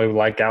I don't really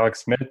like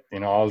Alex Smith.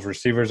 All his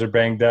receivers are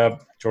banged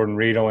up. Jordan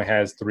Reed only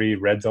has 3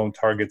 red zone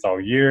targets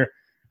all year.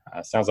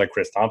 Sounds like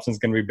Chris Thompson's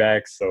going to be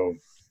back. So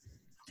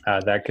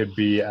that could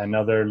be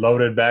another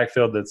loaded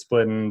backfield that's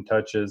splitting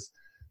touches.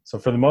 So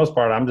for the most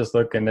part, I'm just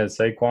looking at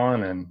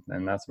Saquon,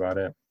 and that's about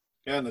it.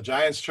 Yeah, and the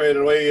Giants traded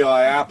away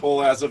Eli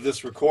Apple as of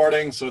this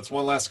recording, so it's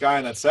one less guy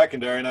in that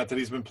secondary. Not that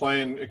he's been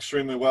playing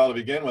extremely well to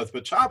begin with.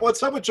 But, Chop,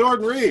 what's up with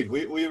Jordan Reed?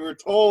 We were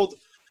told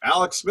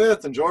Alex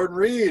Smith and Jordan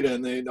Reed,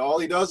 and all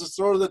he does is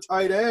throw to the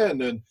tight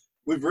end. And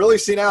we've really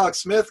seen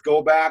Alex Smith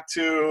go back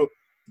to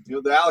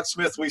the Alex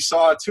Smith we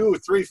saw 2,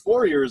 3,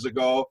 4 years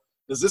ago.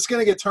 Is this going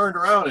to get turned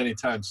around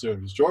anytime soon?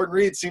 Because Jordan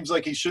Reed seems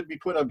like he should be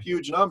putting up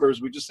huge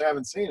numbers. We just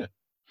haven't seen it.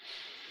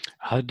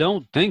 I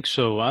don't think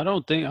so. I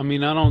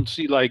don't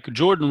see, like,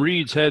 Jordan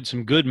Reed's had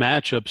some good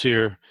matchups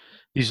here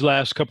these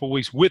last couple of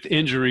weeks with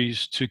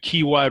injuries to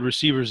key wide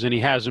receivers, and he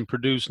hasn't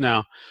produced.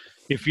 Now,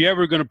 if you're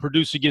ever going to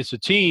produce against a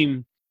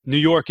team, New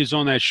York is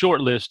on that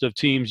short list of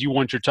teams you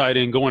want your tight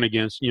end going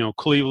against.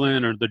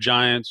 Cleveland or the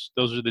Giants,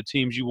 those are the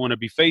teams you want to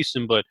be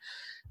facing. But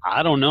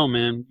I don't know,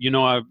 man.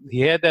 He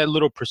had that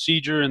little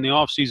procedure in the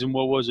offseason.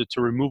 What was it,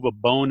 to remove a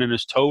bone in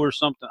his toe or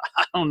something?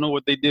 I don't know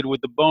what they did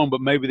with the bone,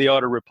 but maybe they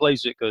ought to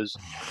replace it because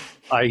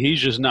he's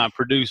just not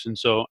producing.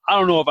 So I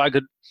don't know if I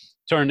could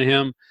turn to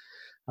him.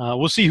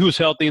 We'll see who's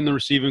healthy in the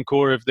receiving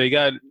core. If they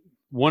got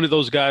one of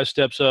those guys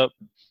steps up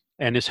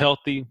and is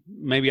healthy,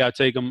 maybe I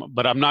take him.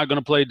 But I'm not going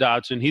to play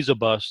Dotson. He's a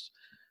bust.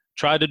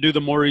 Tried to do the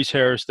Maurice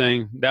Harris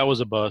thing. That was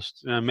a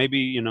bust.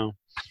 Maybe,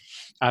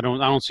 I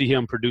don't see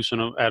him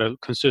producing at a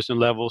consistent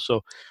level.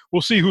 So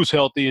we'll see who's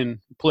healthy and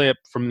play it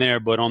from there.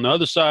 But on the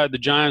other side, the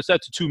Giants,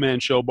 that's a 2-man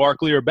show.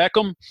 Barkley or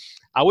Beckham,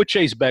 I would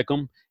chase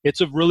Beckham.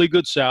 It's a really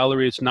good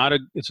salary. It's not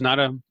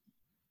a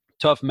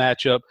tough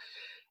matchup.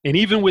 And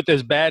even with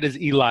as bad as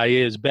Eli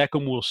is,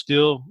 Beckham will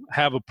still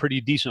have a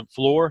pretty decent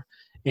floor.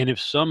 And if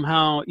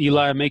somehow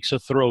Eli makes a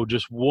throw,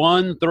 just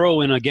one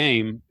throw in a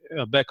game,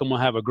 Beckham will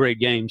have a great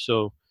game.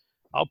 So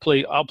I'll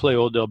play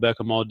Odell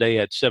Beckham all day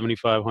at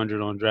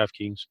 7,500 on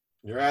DraftKings.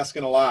 You're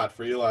asking a lot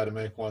for Eli to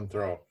make one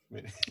throw.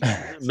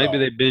 Maybe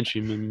they bench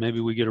him, and maybe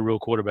we get a real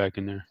quarterback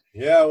in there.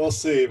 Yeah, we'll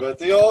see. But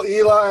the old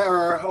Eli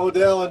or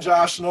Odell and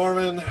Josh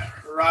Norman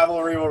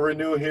rivalry will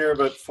renew here,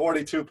 but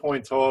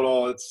 42-point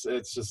total.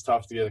 It's just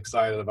tough to get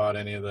excited about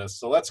any of this.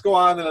 So let's go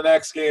on to the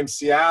next game.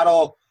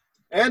 Seattle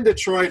and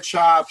Detroit,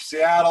 Chop.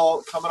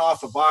 Seattle coming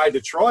off a bye.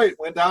 Detroit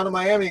went down to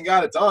Miami and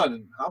got it done.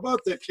 And how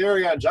about that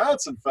Kerryon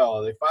Johnson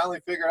fella? They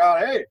finally figured out,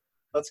 hey,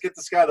 let's get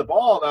this guy the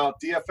ball. Now,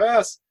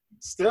 DFS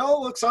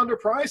still looks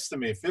underpriced to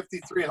me,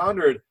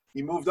 5,300.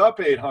 He moved up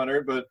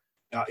 800, but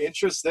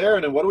interest there.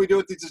 And then what do we do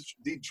with these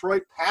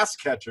Detroit pass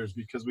catchers?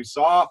 Because we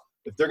saw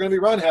if they're going to be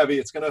run heavy,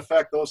 it's going to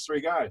affect those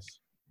 3 guys.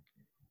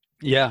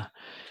 Yeah.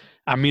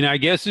 I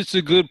guess it's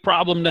a good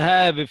problem to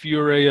have if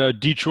you're a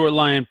Detroit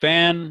Lion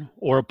fan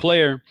or a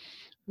player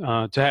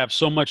to have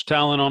so much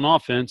talent on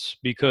offense,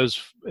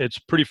 because it's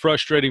pretty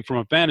frustrating from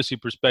a fantasy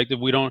perspective.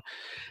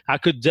 I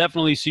could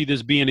definitely see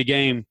this being a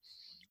game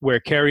where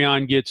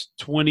Kerryon gets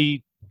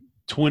 20,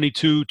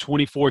 22,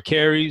 24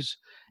 carries,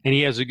 and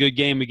he has a good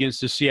game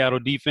against the Seattle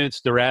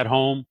defense. They're at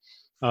home.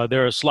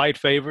 They're a slight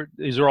favorite.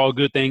 These are all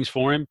good things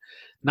for him.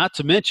 Not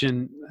to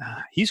mention,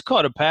 he's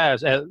caught a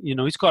pass.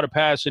 He's caught a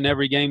pass in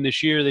every game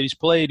this year that he's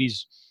played.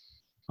 He's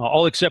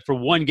all except for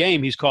one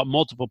game, he's caught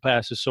multiple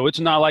passes. So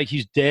it's not like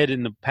he's dead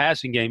in the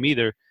passing game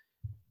either.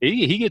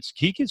 He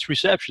gets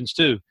receptions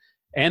too,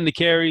 and the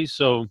carries.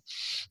 So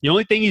the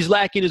only thing he's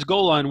lacking is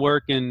goal line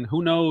work, and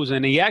who knows?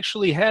 And he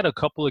actually had a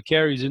couple of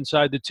carries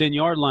inside the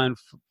 10-yard line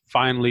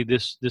finally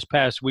this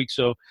past week.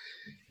 So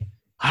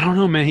I don't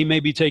know, man. He may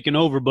be taking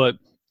over, but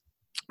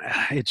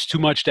it's too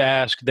much to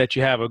ask that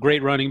you have a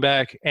great running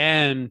back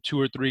and 2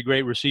 or 3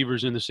 great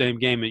receivers in the same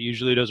game. It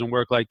usually doesn't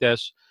work like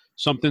this.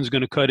 Something's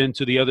going to cut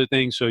into the other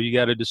thing, so you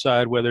got to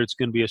decide whether it's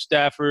going to be a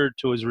Stafford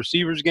to his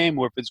receivers game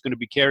or if it's going to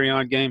be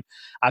Kerryon game.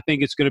 I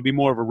think it's going to be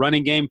more of a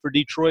running game for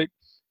Detroit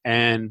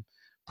and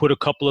put a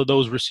couple of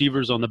those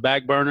receivers on the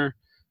back burner.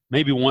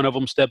 Maybe one of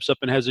them steps up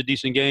and has a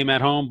decent game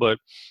at home, but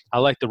I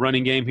like the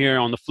running game here.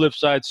 On the flip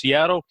side,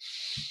 Seattle,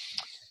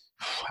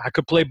 I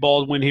could play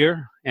Baldwin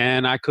here,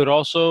 and I could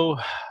also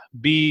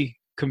be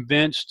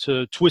convinced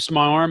to twist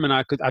my arm, and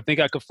I think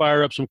I could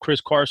fire up some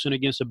Chris Carson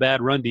against a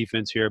bad run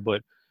defense here.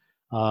 But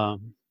I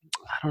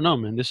don't know,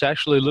 man. This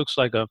actually looks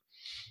like a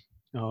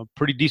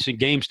pretty decent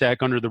game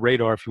stack under the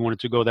radar if you wanted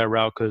to go that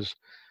route, because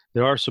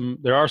there are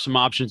some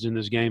options in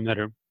this game that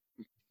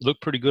look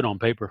pretty good on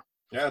paper.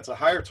 Yeah, it's a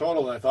higher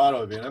total than I thought it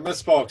would be. And I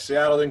misspoke.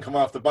 Seattle didn't come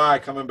off the bye,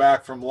 coming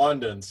back from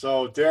London.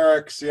 So,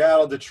 Derek,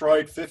 Seattle,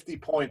 Detroit,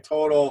 50-point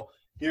total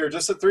here,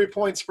 just a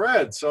 3-point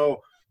spread.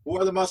 So, who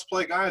are the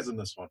must-play guys in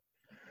this one?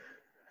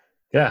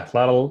 Yeah,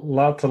 a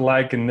lot to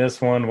like in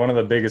this one. One of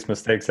the biggest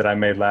mistakes that I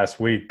made last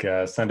week,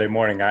 Sunday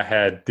morning, I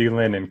had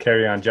Thielen and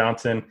Kerryon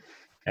Johnson.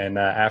 And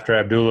after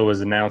Abdullah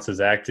was announced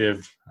as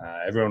active,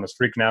 everyone was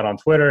freaking out on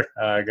Twitter.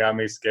 Got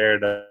me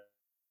scared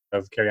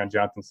of Kerryon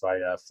Johnson, so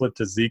I flipped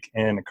to Zeke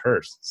and a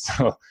curse.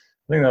 So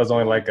I think that was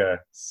only like a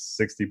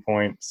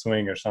 60-point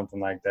swing or something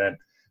like that.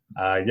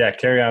 Yeah,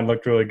 Kerryon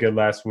looked really good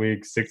last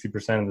week,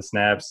 60% of the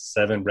snaps,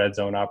 7 red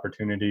zone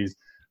opportunities.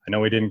 I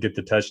know he didn't get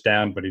the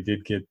touchdown, but he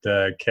did get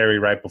the carry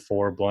right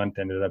before. Blunt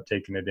ended up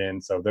taking it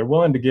in. So they're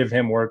willing to give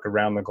him work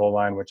around the goal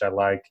line, which I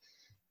like.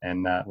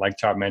 And like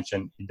Chop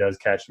mentioned, he does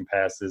catch some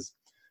passes.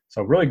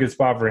 So really good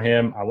spot for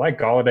him. I like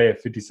Golladay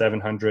at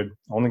 5,700.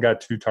 Only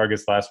got 2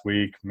 targets last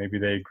week. Maybe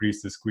they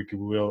greased the squeaky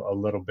wheel a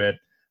little bit.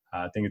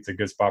 I think it's a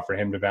good spot for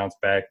him to bounce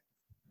back.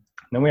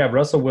 And then we have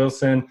Russell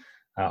Wilson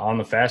on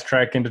the fast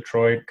track in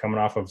Detroit, coming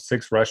off of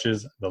 6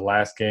 rushes the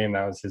last game.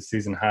 That was his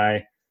season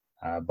high.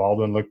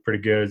 Baldwin looked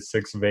pretty good,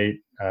 6 of 8,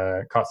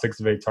 caught 6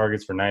 of 8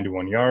 targets for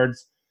 91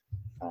 yards.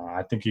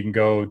 I think you can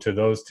go to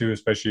those 2,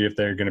 especially if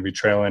they're going to be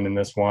trailing in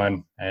this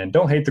one. And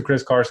don't hate the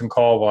Chris Carson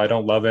call. While I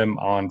don't love him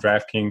on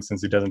DraftKings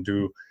since he doesn't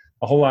do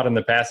a whole lot in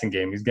the passing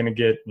game, he's going to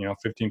get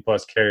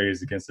 15-plus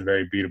carries against a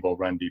very beatable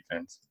run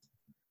defense.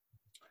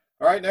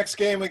 All right, next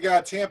game we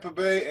got Tampa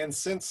Bay and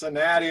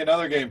Cincinnati.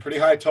 Another game, pretty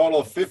high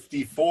total of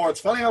 54. It's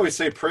funny how we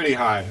say pretty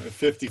high at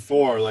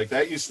 54. Like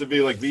that used to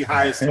be like the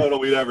highest total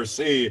we'd ever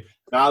see.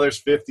 Now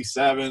there's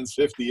 57s,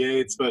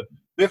 58s, but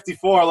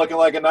 54 looking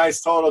like a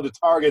nice total to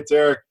target,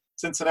 Derek.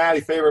 Cincinnati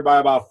favored by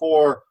about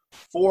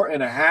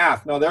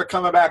 4.5. Now they're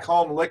coming back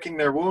home licking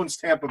their wounds.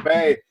 Tampa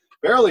Bay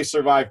barely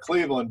survived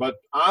Cleveland, but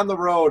on the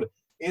road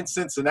in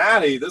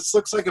Cincinnati, this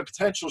looks like a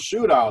potential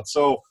shootout.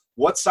 So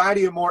what side are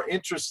you more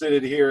interested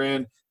in here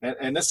in?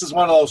 And this is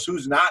one of those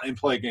who's not in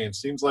play games.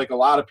 Seems like a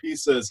lot of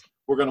pieces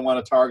we're going to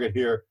want to target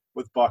here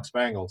with Bucs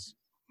Bengals.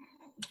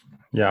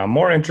 Yeah, I'm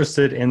more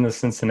interested in the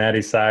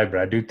Cincinnati side, but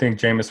I do think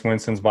Jameis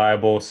Winston's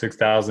viable.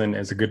 6,000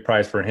 is a good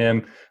price for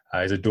him.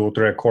 He's a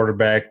dual-threat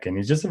quarterback, and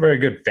he's just a very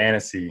good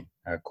fantasy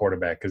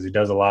quarterback because he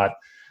does a lot.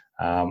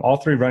 All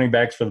 3 running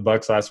backs for the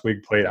Bucs last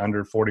week played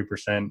under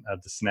 40%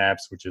 of the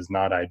snaps, which is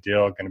not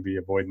ideal. Going to be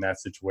avoiding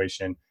that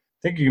situation. I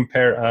think you can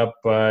pair up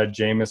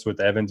Jameis with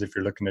Evans if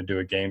you're looking to do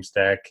a game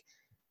stack.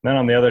 And then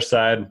on the other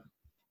side,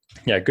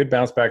 yeah, good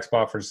bounce-back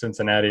spot for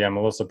Cincinnati. I'm a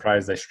little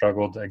surprised they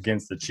struggled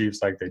against the Chiefs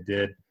like they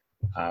did.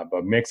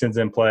 But Mixon's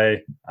in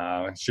play,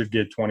 should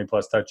get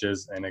 20-plus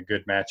touches and a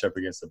good matchup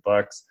against the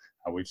Bucs.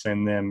 We've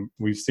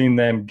seen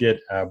them get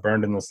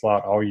burned in the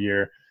slot all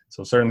year,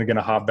 so certainly going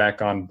to hop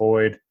back on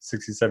Boyd.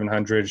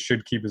 6,700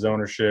 should keep his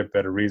ownership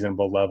at a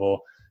reasonable level.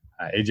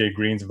 AJ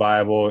Green's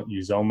viable.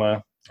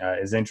 Uzoma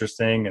is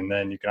interesting, and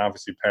then you can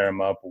obviously pair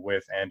him up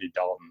with Andy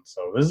Dalton.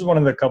 So this is one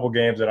of the couple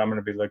games that I'm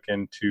going to be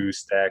looking to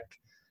stack,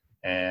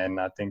 and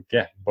I think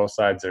both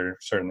sides are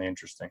certainly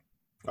interesting.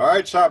 All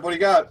right, Chop, what do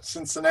you got?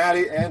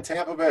 Cincinnati and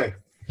Tampa Bay.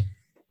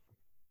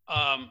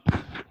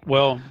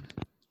 Well,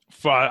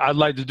 I'd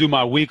like to do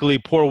my weekly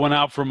pour one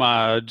out for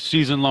my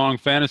season-long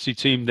fantasy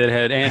team that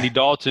had Andy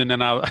Dalton,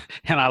 and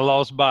I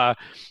lost by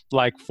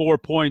like 4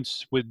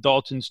 points with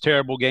Dalton's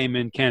terrible game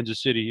in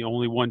Kansas City,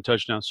 only 1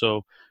 touchdown.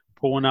 So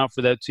pour one out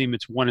for that team.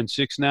 It's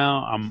 1-6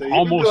 now. So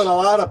you've been doing a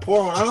lot of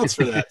pouring outs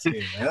for that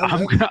team,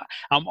 man.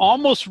 I'm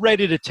almost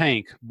ready to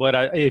tank,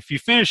 but if you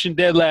finish in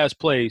dead last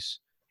place,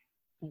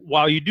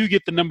 while you do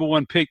get the number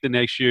 1 pick the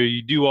next year,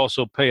 you do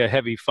also pay a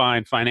heavy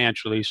fine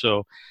financially.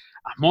 So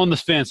I'm on the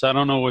fence. I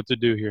don't know what to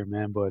do here,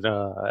 man. But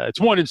it's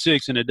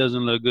 1-6, and it doesn't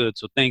look good.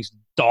 So thanks,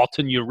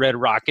 Dalton, you Red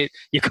Rocket.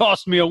 You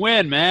cost me a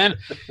win, man.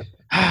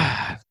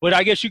 But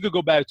I guess you could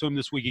go back to him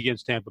this week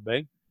against Tampa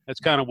Bay. That's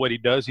kind of what he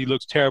does. He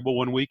looks terrible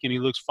one week, and he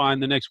looks fine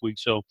the next week.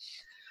 So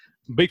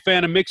big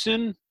fan of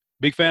Mixon,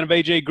 big fan of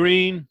A.J.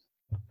 Green.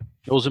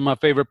 Those are my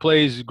favorite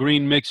plays,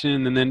 Green,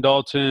 Mixon, and then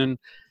Dalton.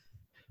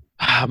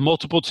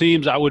 Multiple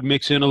teams, I would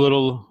mix in a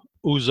little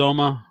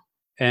Uzoma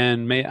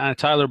and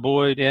Tyler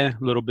Boyd, a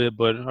little bit,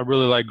 but I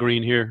really like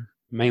Green here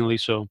mainly.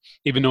 So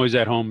even though he's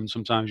at home, and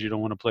sometimes you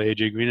don't want to play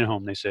AJ Green at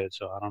home, they said.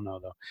 So I don't know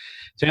though.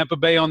 Tampa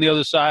Bay on the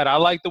other side, I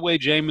like the way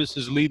Jameis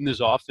is leading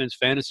this offense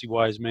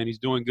fantasy-wise, man. He's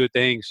doing good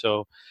things.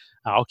 So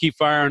I'll keep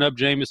firing up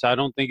Jameis. I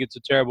don't think it's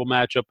a terrible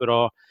matchup at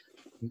all.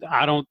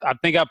 I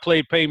think I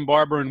played Peyton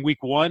Barber in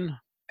week 1.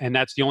 And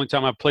that's the only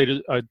time I've played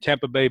a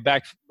Tampa Bay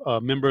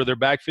member of their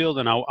backfield,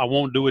 and I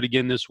won't do it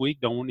again this week.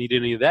 Don't need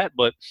any of that.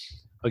 But,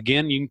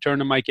 again, you can turn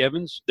to Mike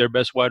Evans, their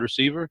best wide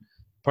receiver.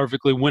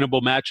 Perfectly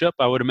winnable matchup.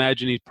 I would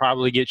imagine he'd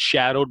probably get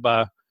shadowed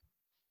by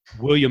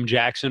William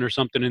Jackson or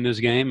something in this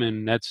game,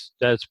 and that's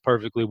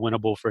perfectly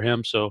winnable for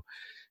him. So,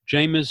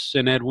 Jameis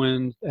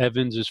and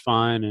Evans is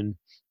fine, and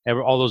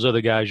all those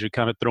other guys you're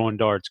kind of throwing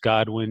darts.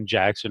 Godwin,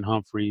 Jackson,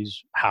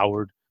 Humphreys,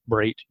 Howard,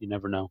 Brait. You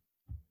never know.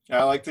 Yeah,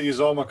 I like the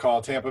Uzoma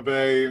call. Tampa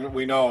Bay,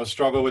 we know,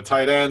 struggle with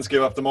tight ends,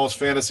 give up the most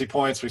fantasy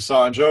points. We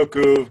saw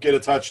Njoku get a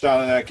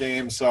touchdown in that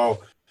game. So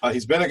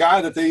he's been a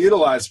guy that they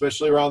utilize,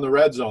 especially around the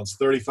red zones,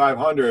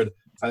 3,500.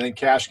 I think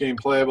cash game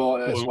playable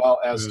as well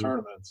as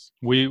tournaments.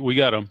 We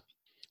got him.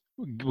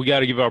 We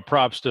got to give our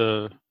props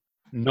to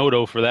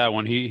Noto for that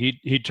one.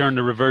 He turned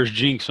the reverse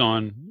jinx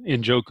on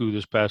Njoku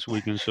this past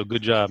weekend. So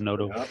good job,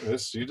 Noto. Yeah,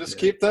 you just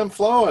keep them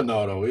flowing,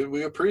 Noto.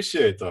 We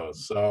appreciate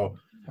those. So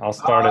I'll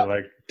start it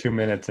like 2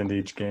 minutes into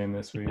each game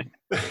this week.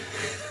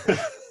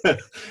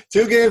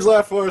 2 games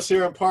left for us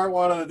here in part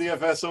 1 of the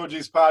DFS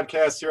OGs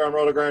podcast here on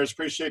Roto-Grinders.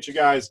 Appreciate you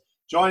guys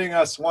joining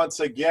us once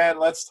again.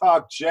 Let's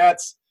talk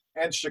Jets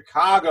and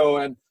Chicago.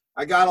 And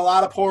I got a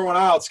lot of pour one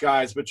outs,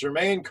 guys, but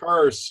Jermaine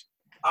Kearse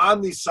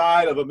on the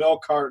side of a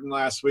milk carton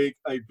last week,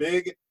 a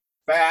big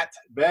fat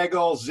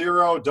bagel,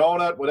 zero,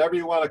 donut, whatever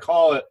you want to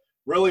call it,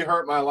 really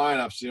hurt my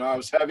lineups. I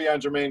was heavy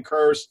on Jermaine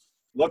Kearse.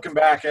 Looking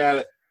back at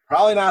it,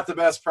 probably not the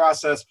best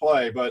process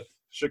play, but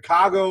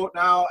Chicago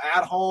now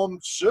at home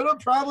should have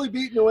probably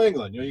beat New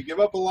England. You give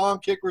up a long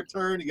kick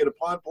return, you get a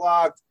punt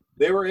blocked.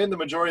 They were in the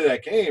majority of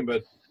that game,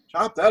 but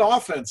Chop, that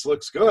offense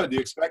looks good. Do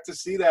you expect to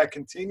see that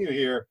continue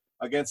here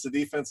against the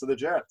defense of the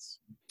Jets?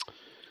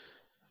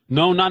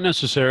 No, not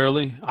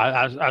necessarily.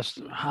 I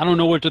don't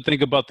know what to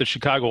think about the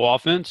Chicago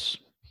offense,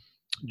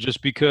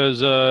 just because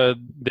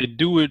they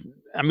do it.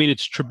 I mean,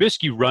 it's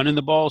Trubisky running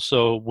the ball,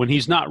 so when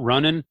he's not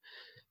running,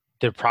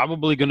 they're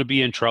probably going to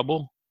be in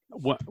trouble.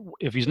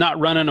 If he's not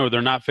running or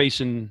they're not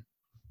facing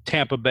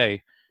Tampa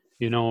Bay,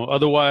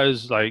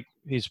 otherwise, like,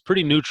 he's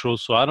pretty neutral,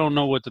 so I don't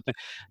know what to think.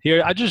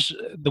 Here,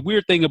 the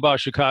weird thing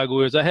about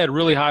Chicago is I had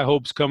really high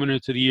hopes coming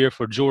into the year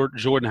for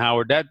Jordan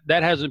Howard.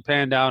 That hasn't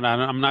panned out.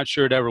 I'm not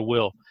sure it ever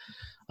will.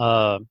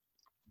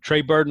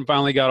 Trey Burton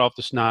finally got off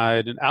the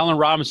snide, and Allen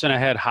Robinson I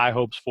had high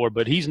hopes for,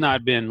 but he's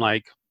not been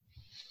like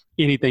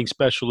anything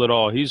special at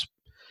all. He's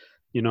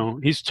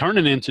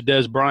turning into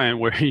Des Bryant,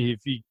 where if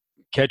he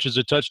catches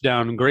a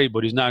touchdown, great,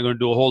 but he's not going to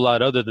do a whole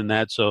lot other than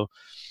that. So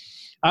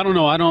I don't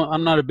know.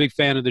 I'm not a big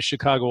fan of the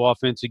Chicago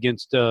offense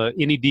against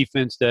any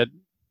defense that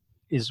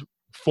is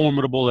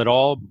formidable at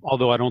all,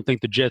 although I don't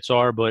think the Jets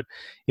are. But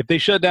if they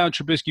shut down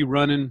Trubisky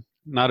running,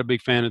 not a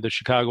big fan of the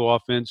Chicago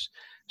offense.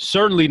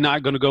 Certainly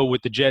not going to go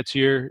with the Jets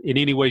here in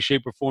any way,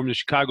 shape, or form. The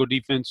Chicago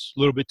defense, a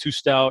little bit too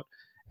stout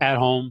at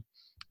home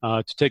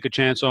to take a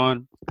chance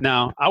on.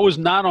 Now, I was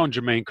not on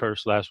Jermaine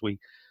Kearse last week.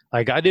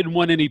 Like, I didn't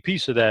want any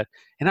piece of that,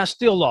 and I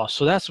still lost.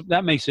 So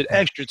that makes it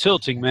extra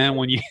tilting, man.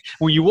 When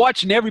you're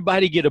watching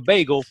everybody get a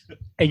bagel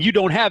and you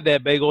don't have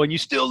that bagel and you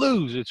still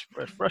lose, it's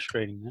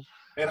frustrating, man.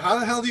 And how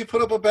the hell do you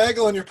put up a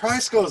bagel and your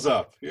price goes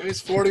up?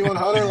 He's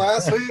 4,100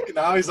 last week, and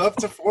now he's up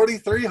to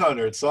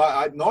 4,300. So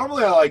I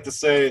normally like to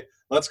say,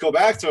 let's go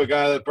back to a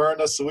guy that burned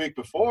us the week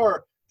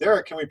before.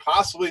 Derek, can we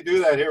possibly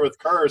do that here with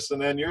Kearse?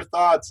 And then your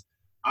thoughts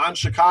on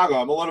Chicago.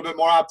 I'm a little bit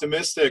more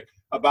optimistic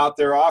about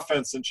their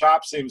offense than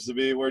Chop seems to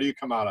be. Where do you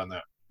come out on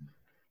that?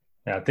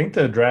 Yeah, I think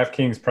the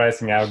DraftKings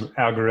pricing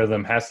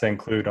algorithm has to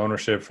include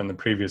ownership from the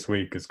previous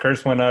week, because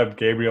Kearse went up,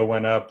 Gabriel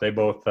went up. They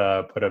both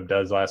put up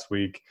duds last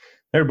week.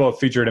 They were both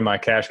featured in my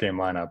cash game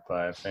lineup,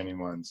 if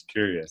anyone's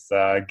curious.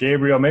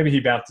 Gabriel, maybe he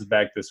bounces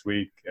back this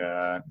week.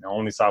 I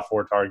only saw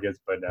 4 targets,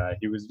 but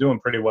he was doing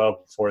pretty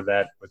well before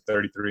that with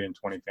 33 and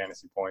 20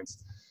 fantasy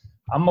points.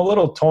 I'm a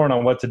little torn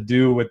on what to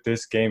do with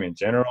this game in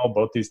general.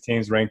 Both these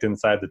teams ranked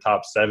inside the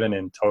top 7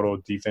 in total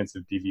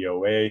defensive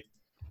DVOA.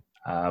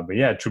 But,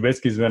 yeah,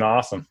 Trubisky's been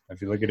awesome.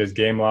 If you look at his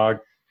game log,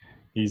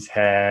 he's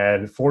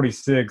had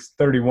 46,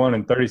 31,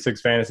 and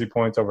 36 fantasy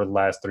points over the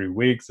last 3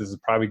 weeks. This is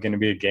probably going to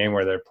be a game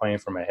where they're playing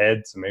from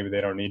ahead, so maybe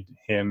they don't need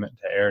him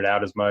to air it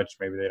out as much.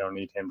 Maybe they don't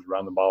need him to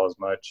run the ball as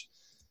much.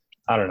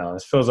 I don't know.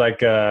 This feels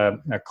like a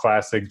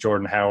classic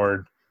Jordan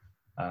Howard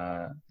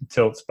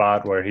tilt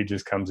spot where he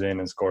just comes in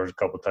and scores a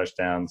couple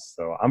touchdowns.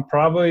 So I'm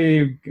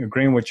probably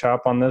agreeing with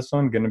Chop on this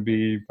one. Going to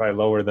be probably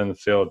lower than the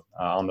field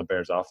on the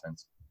Bears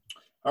offense.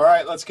 All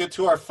right, let's get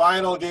to our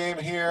final game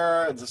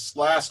here. This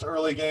last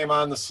early game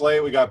on the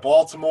slate. We got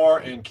Baltimore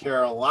and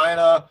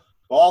Carolina.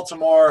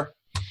 Baltimore,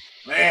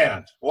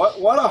 man, what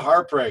a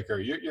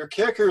heartbreaker. Your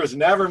kicker has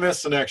never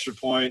missed an extra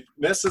point.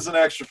 Misses an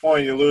extra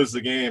point, you lose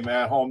the game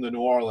at home to New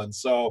Orleans.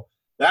 So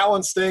that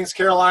one stings.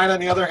 Carolina, on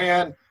the other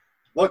hand,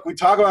 look, we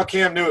talk about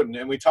Cam Newton,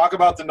 and we talk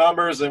about the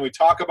numbers, and we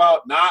talk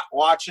about not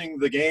watching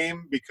the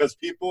game because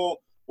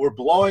people were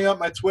blowing up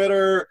my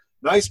Twitter.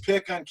 Nice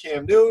pick on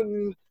Cam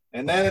Newton.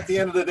 And then at the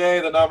end of the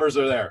day, the numbers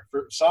are there.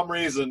 For some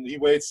reason, he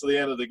waits to the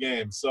end of the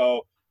game.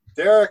 So,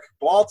 Derek,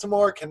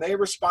 Baltimore, can they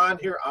respond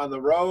here on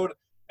the road?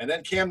 And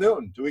then Cam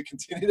Newton, do we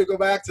continue to go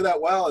back to that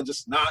well and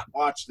just not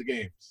watch the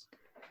games?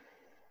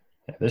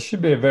 Yeah, this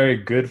should be a very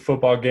good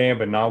football game,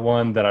 but not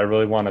one that I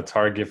really want to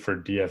target for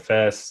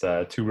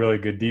DFS. 2 really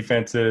good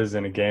defenses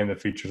in a game that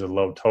features a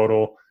low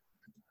total.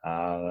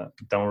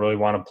 Don't really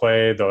want to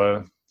play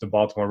the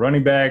Baltimore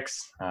running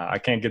backs. I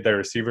can't get their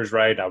receivers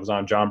right. I was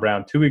on John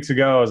Brown 2 weeks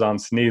ago. I was on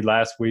Snead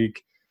last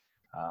week.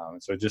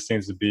 So it just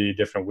seems to be a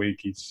different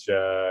week. Each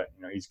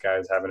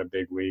guy's having a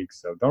big week.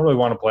 So don't really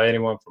want to play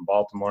anyone from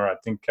Baltimore. I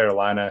think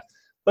Carolina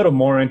little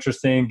more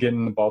interesting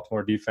getting the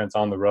Baltimore defense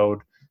on the road.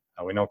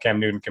 We know Cam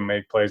Newton can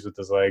make plays with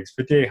his legs.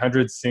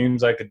 5,800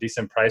 seems like a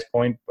decent price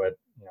point, but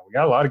we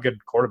got a lot of good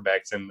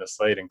quarterbacks in the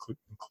slate,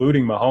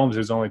 including Mahomes,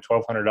 who's only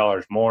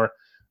 $1,200 more.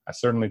 I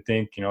certainly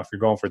think, if you're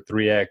going for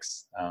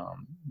 3X,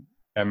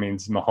 that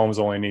means Mahomes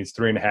only needs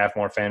 3.5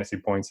 more fantasy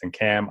points than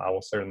Cam. I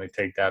will certainly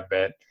take that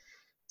bet.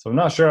 So I'm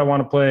not sure I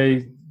want to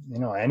play,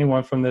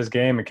 anyone from this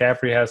game.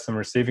 McCaffrey has some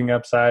receiving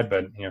upside,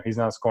 but, he's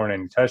not scoring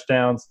any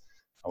touchdowns.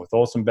 With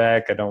Olsen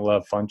back, I don't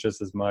love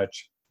Funchess as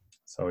much.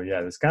 So, yeah,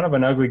 it's kind of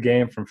an ugly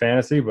game from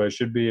fantasy, but it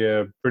should be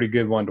a pretty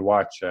good one to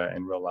watch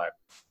in real life.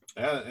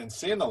 Yeah, and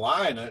seeing the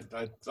line,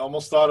 I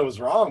almost thought it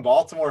was wrong.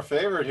 Baltimore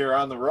favored here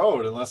on the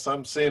road, unless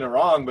I'm seeing it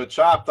wrong. But,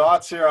 Chop,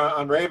 thoughts here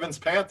on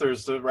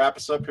Ravens-Panthers to wrap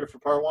us up here for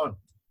part one?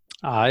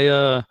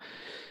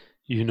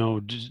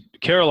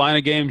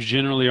 Carolina games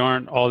generally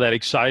aren't all that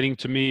exciting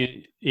to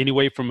me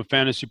anyway from a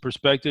fantasy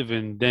perspective,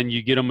 and then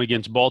you get them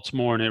against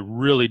Baltimore, and it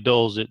really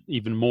dulls it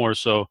even more.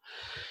 So,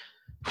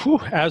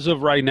 as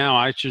of right now,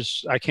 I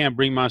can't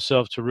bring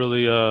myself to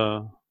really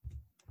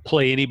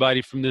play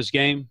anybody from this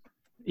game,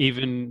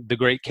 even the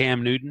great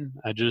Cam Newton.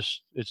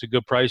 It's a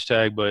good price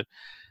tag, but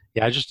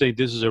yeah, I just think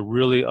this is a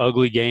really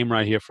ugly game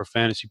right here for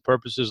fantasy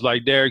purposes.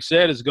 Like Derek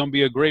said, it's going to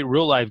be a great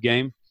real life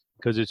game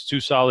because it's two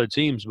solid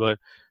teams, but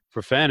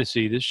for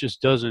fantasy, this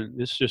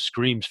just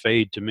screams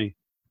fade to me.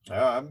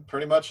 I'm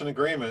pretty much in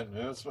agreement.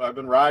 I've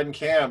been riding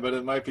Cam, but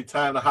it might be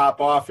time to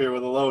hop off here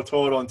with a low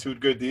total and two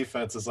good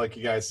defenses, like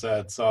you guys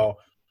said. So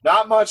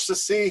not much to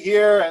see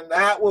here, and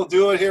that will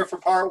do it here for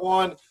part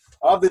one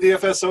of the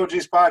DFS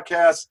OGs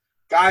podcast.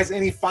 Guys,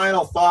 any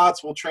final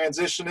thoughts? We'll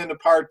transition into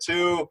part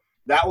two.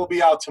 That will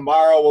be out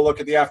tomorrow. We'll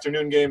look at the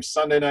afternoon games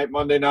Sunday night,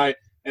 Monday night,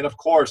 and, of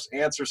course,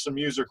 answer some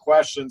user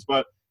questions.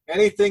 But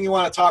anything you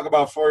want to talk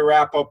about before we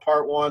wrap up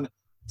part one?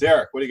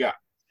 Derek, what do you got?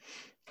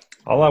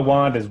 All I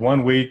want is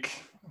 1 week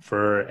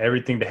for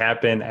everything to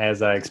happen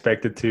as I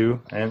expect it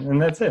to,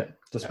 and that's it.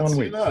 Just 1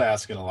 week. You're not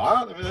asking a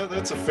lot. I mean,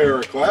 that's a fair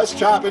request.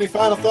 Chop, any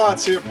final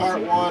thoughts here,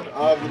 part one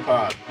of the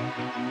pod?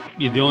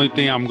 Yeah, the only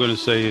thing I'm going to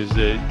say is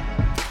that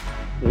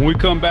when we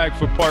come back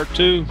for part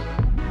two,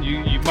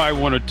 you might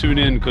want to tune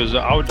in because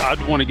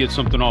I'd want to get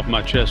something off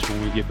my chest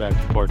when we get back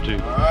to part two.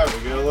 All right,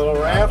 we get a little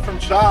rant from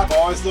Chop.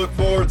 Always look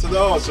forward to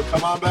those. So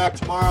come on back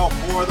tomorrow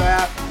for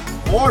that.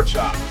 For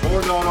Chop,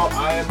 for Nono,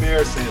 I am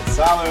Beer saying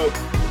salut.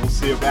 We'll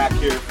see you back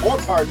here for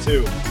part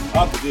two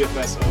of the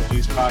DFS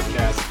OGs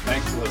podcast.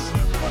 Thanks for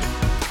listening, everybody.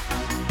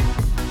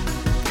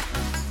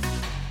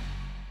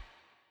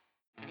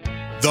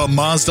 The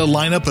Mazda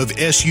lineup of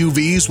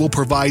SUVs will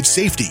provide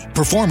safety,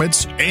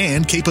 performance,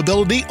 and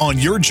capability on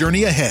your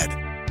journey ahead.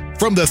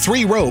 From the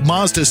three-row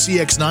Mazda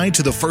CX-9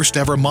 to the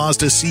first-ever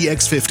Mazda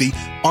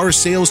CX-50, our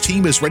sales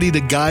team is ready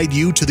to guide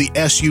you to the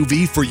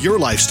SUV for your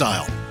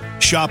lifestyle.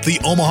 Shop the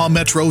Omaha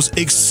Metro's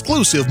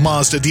exclusive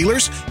Mazda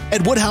dealers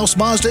at Woodhouse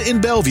Mazda in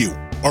Bellevue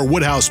or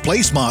Woodhouse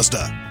Place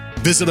Mazda.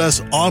 Visit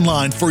us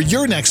online for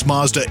your next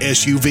Mazda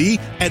SUV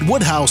at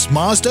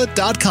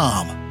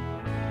woodhousemazda.com.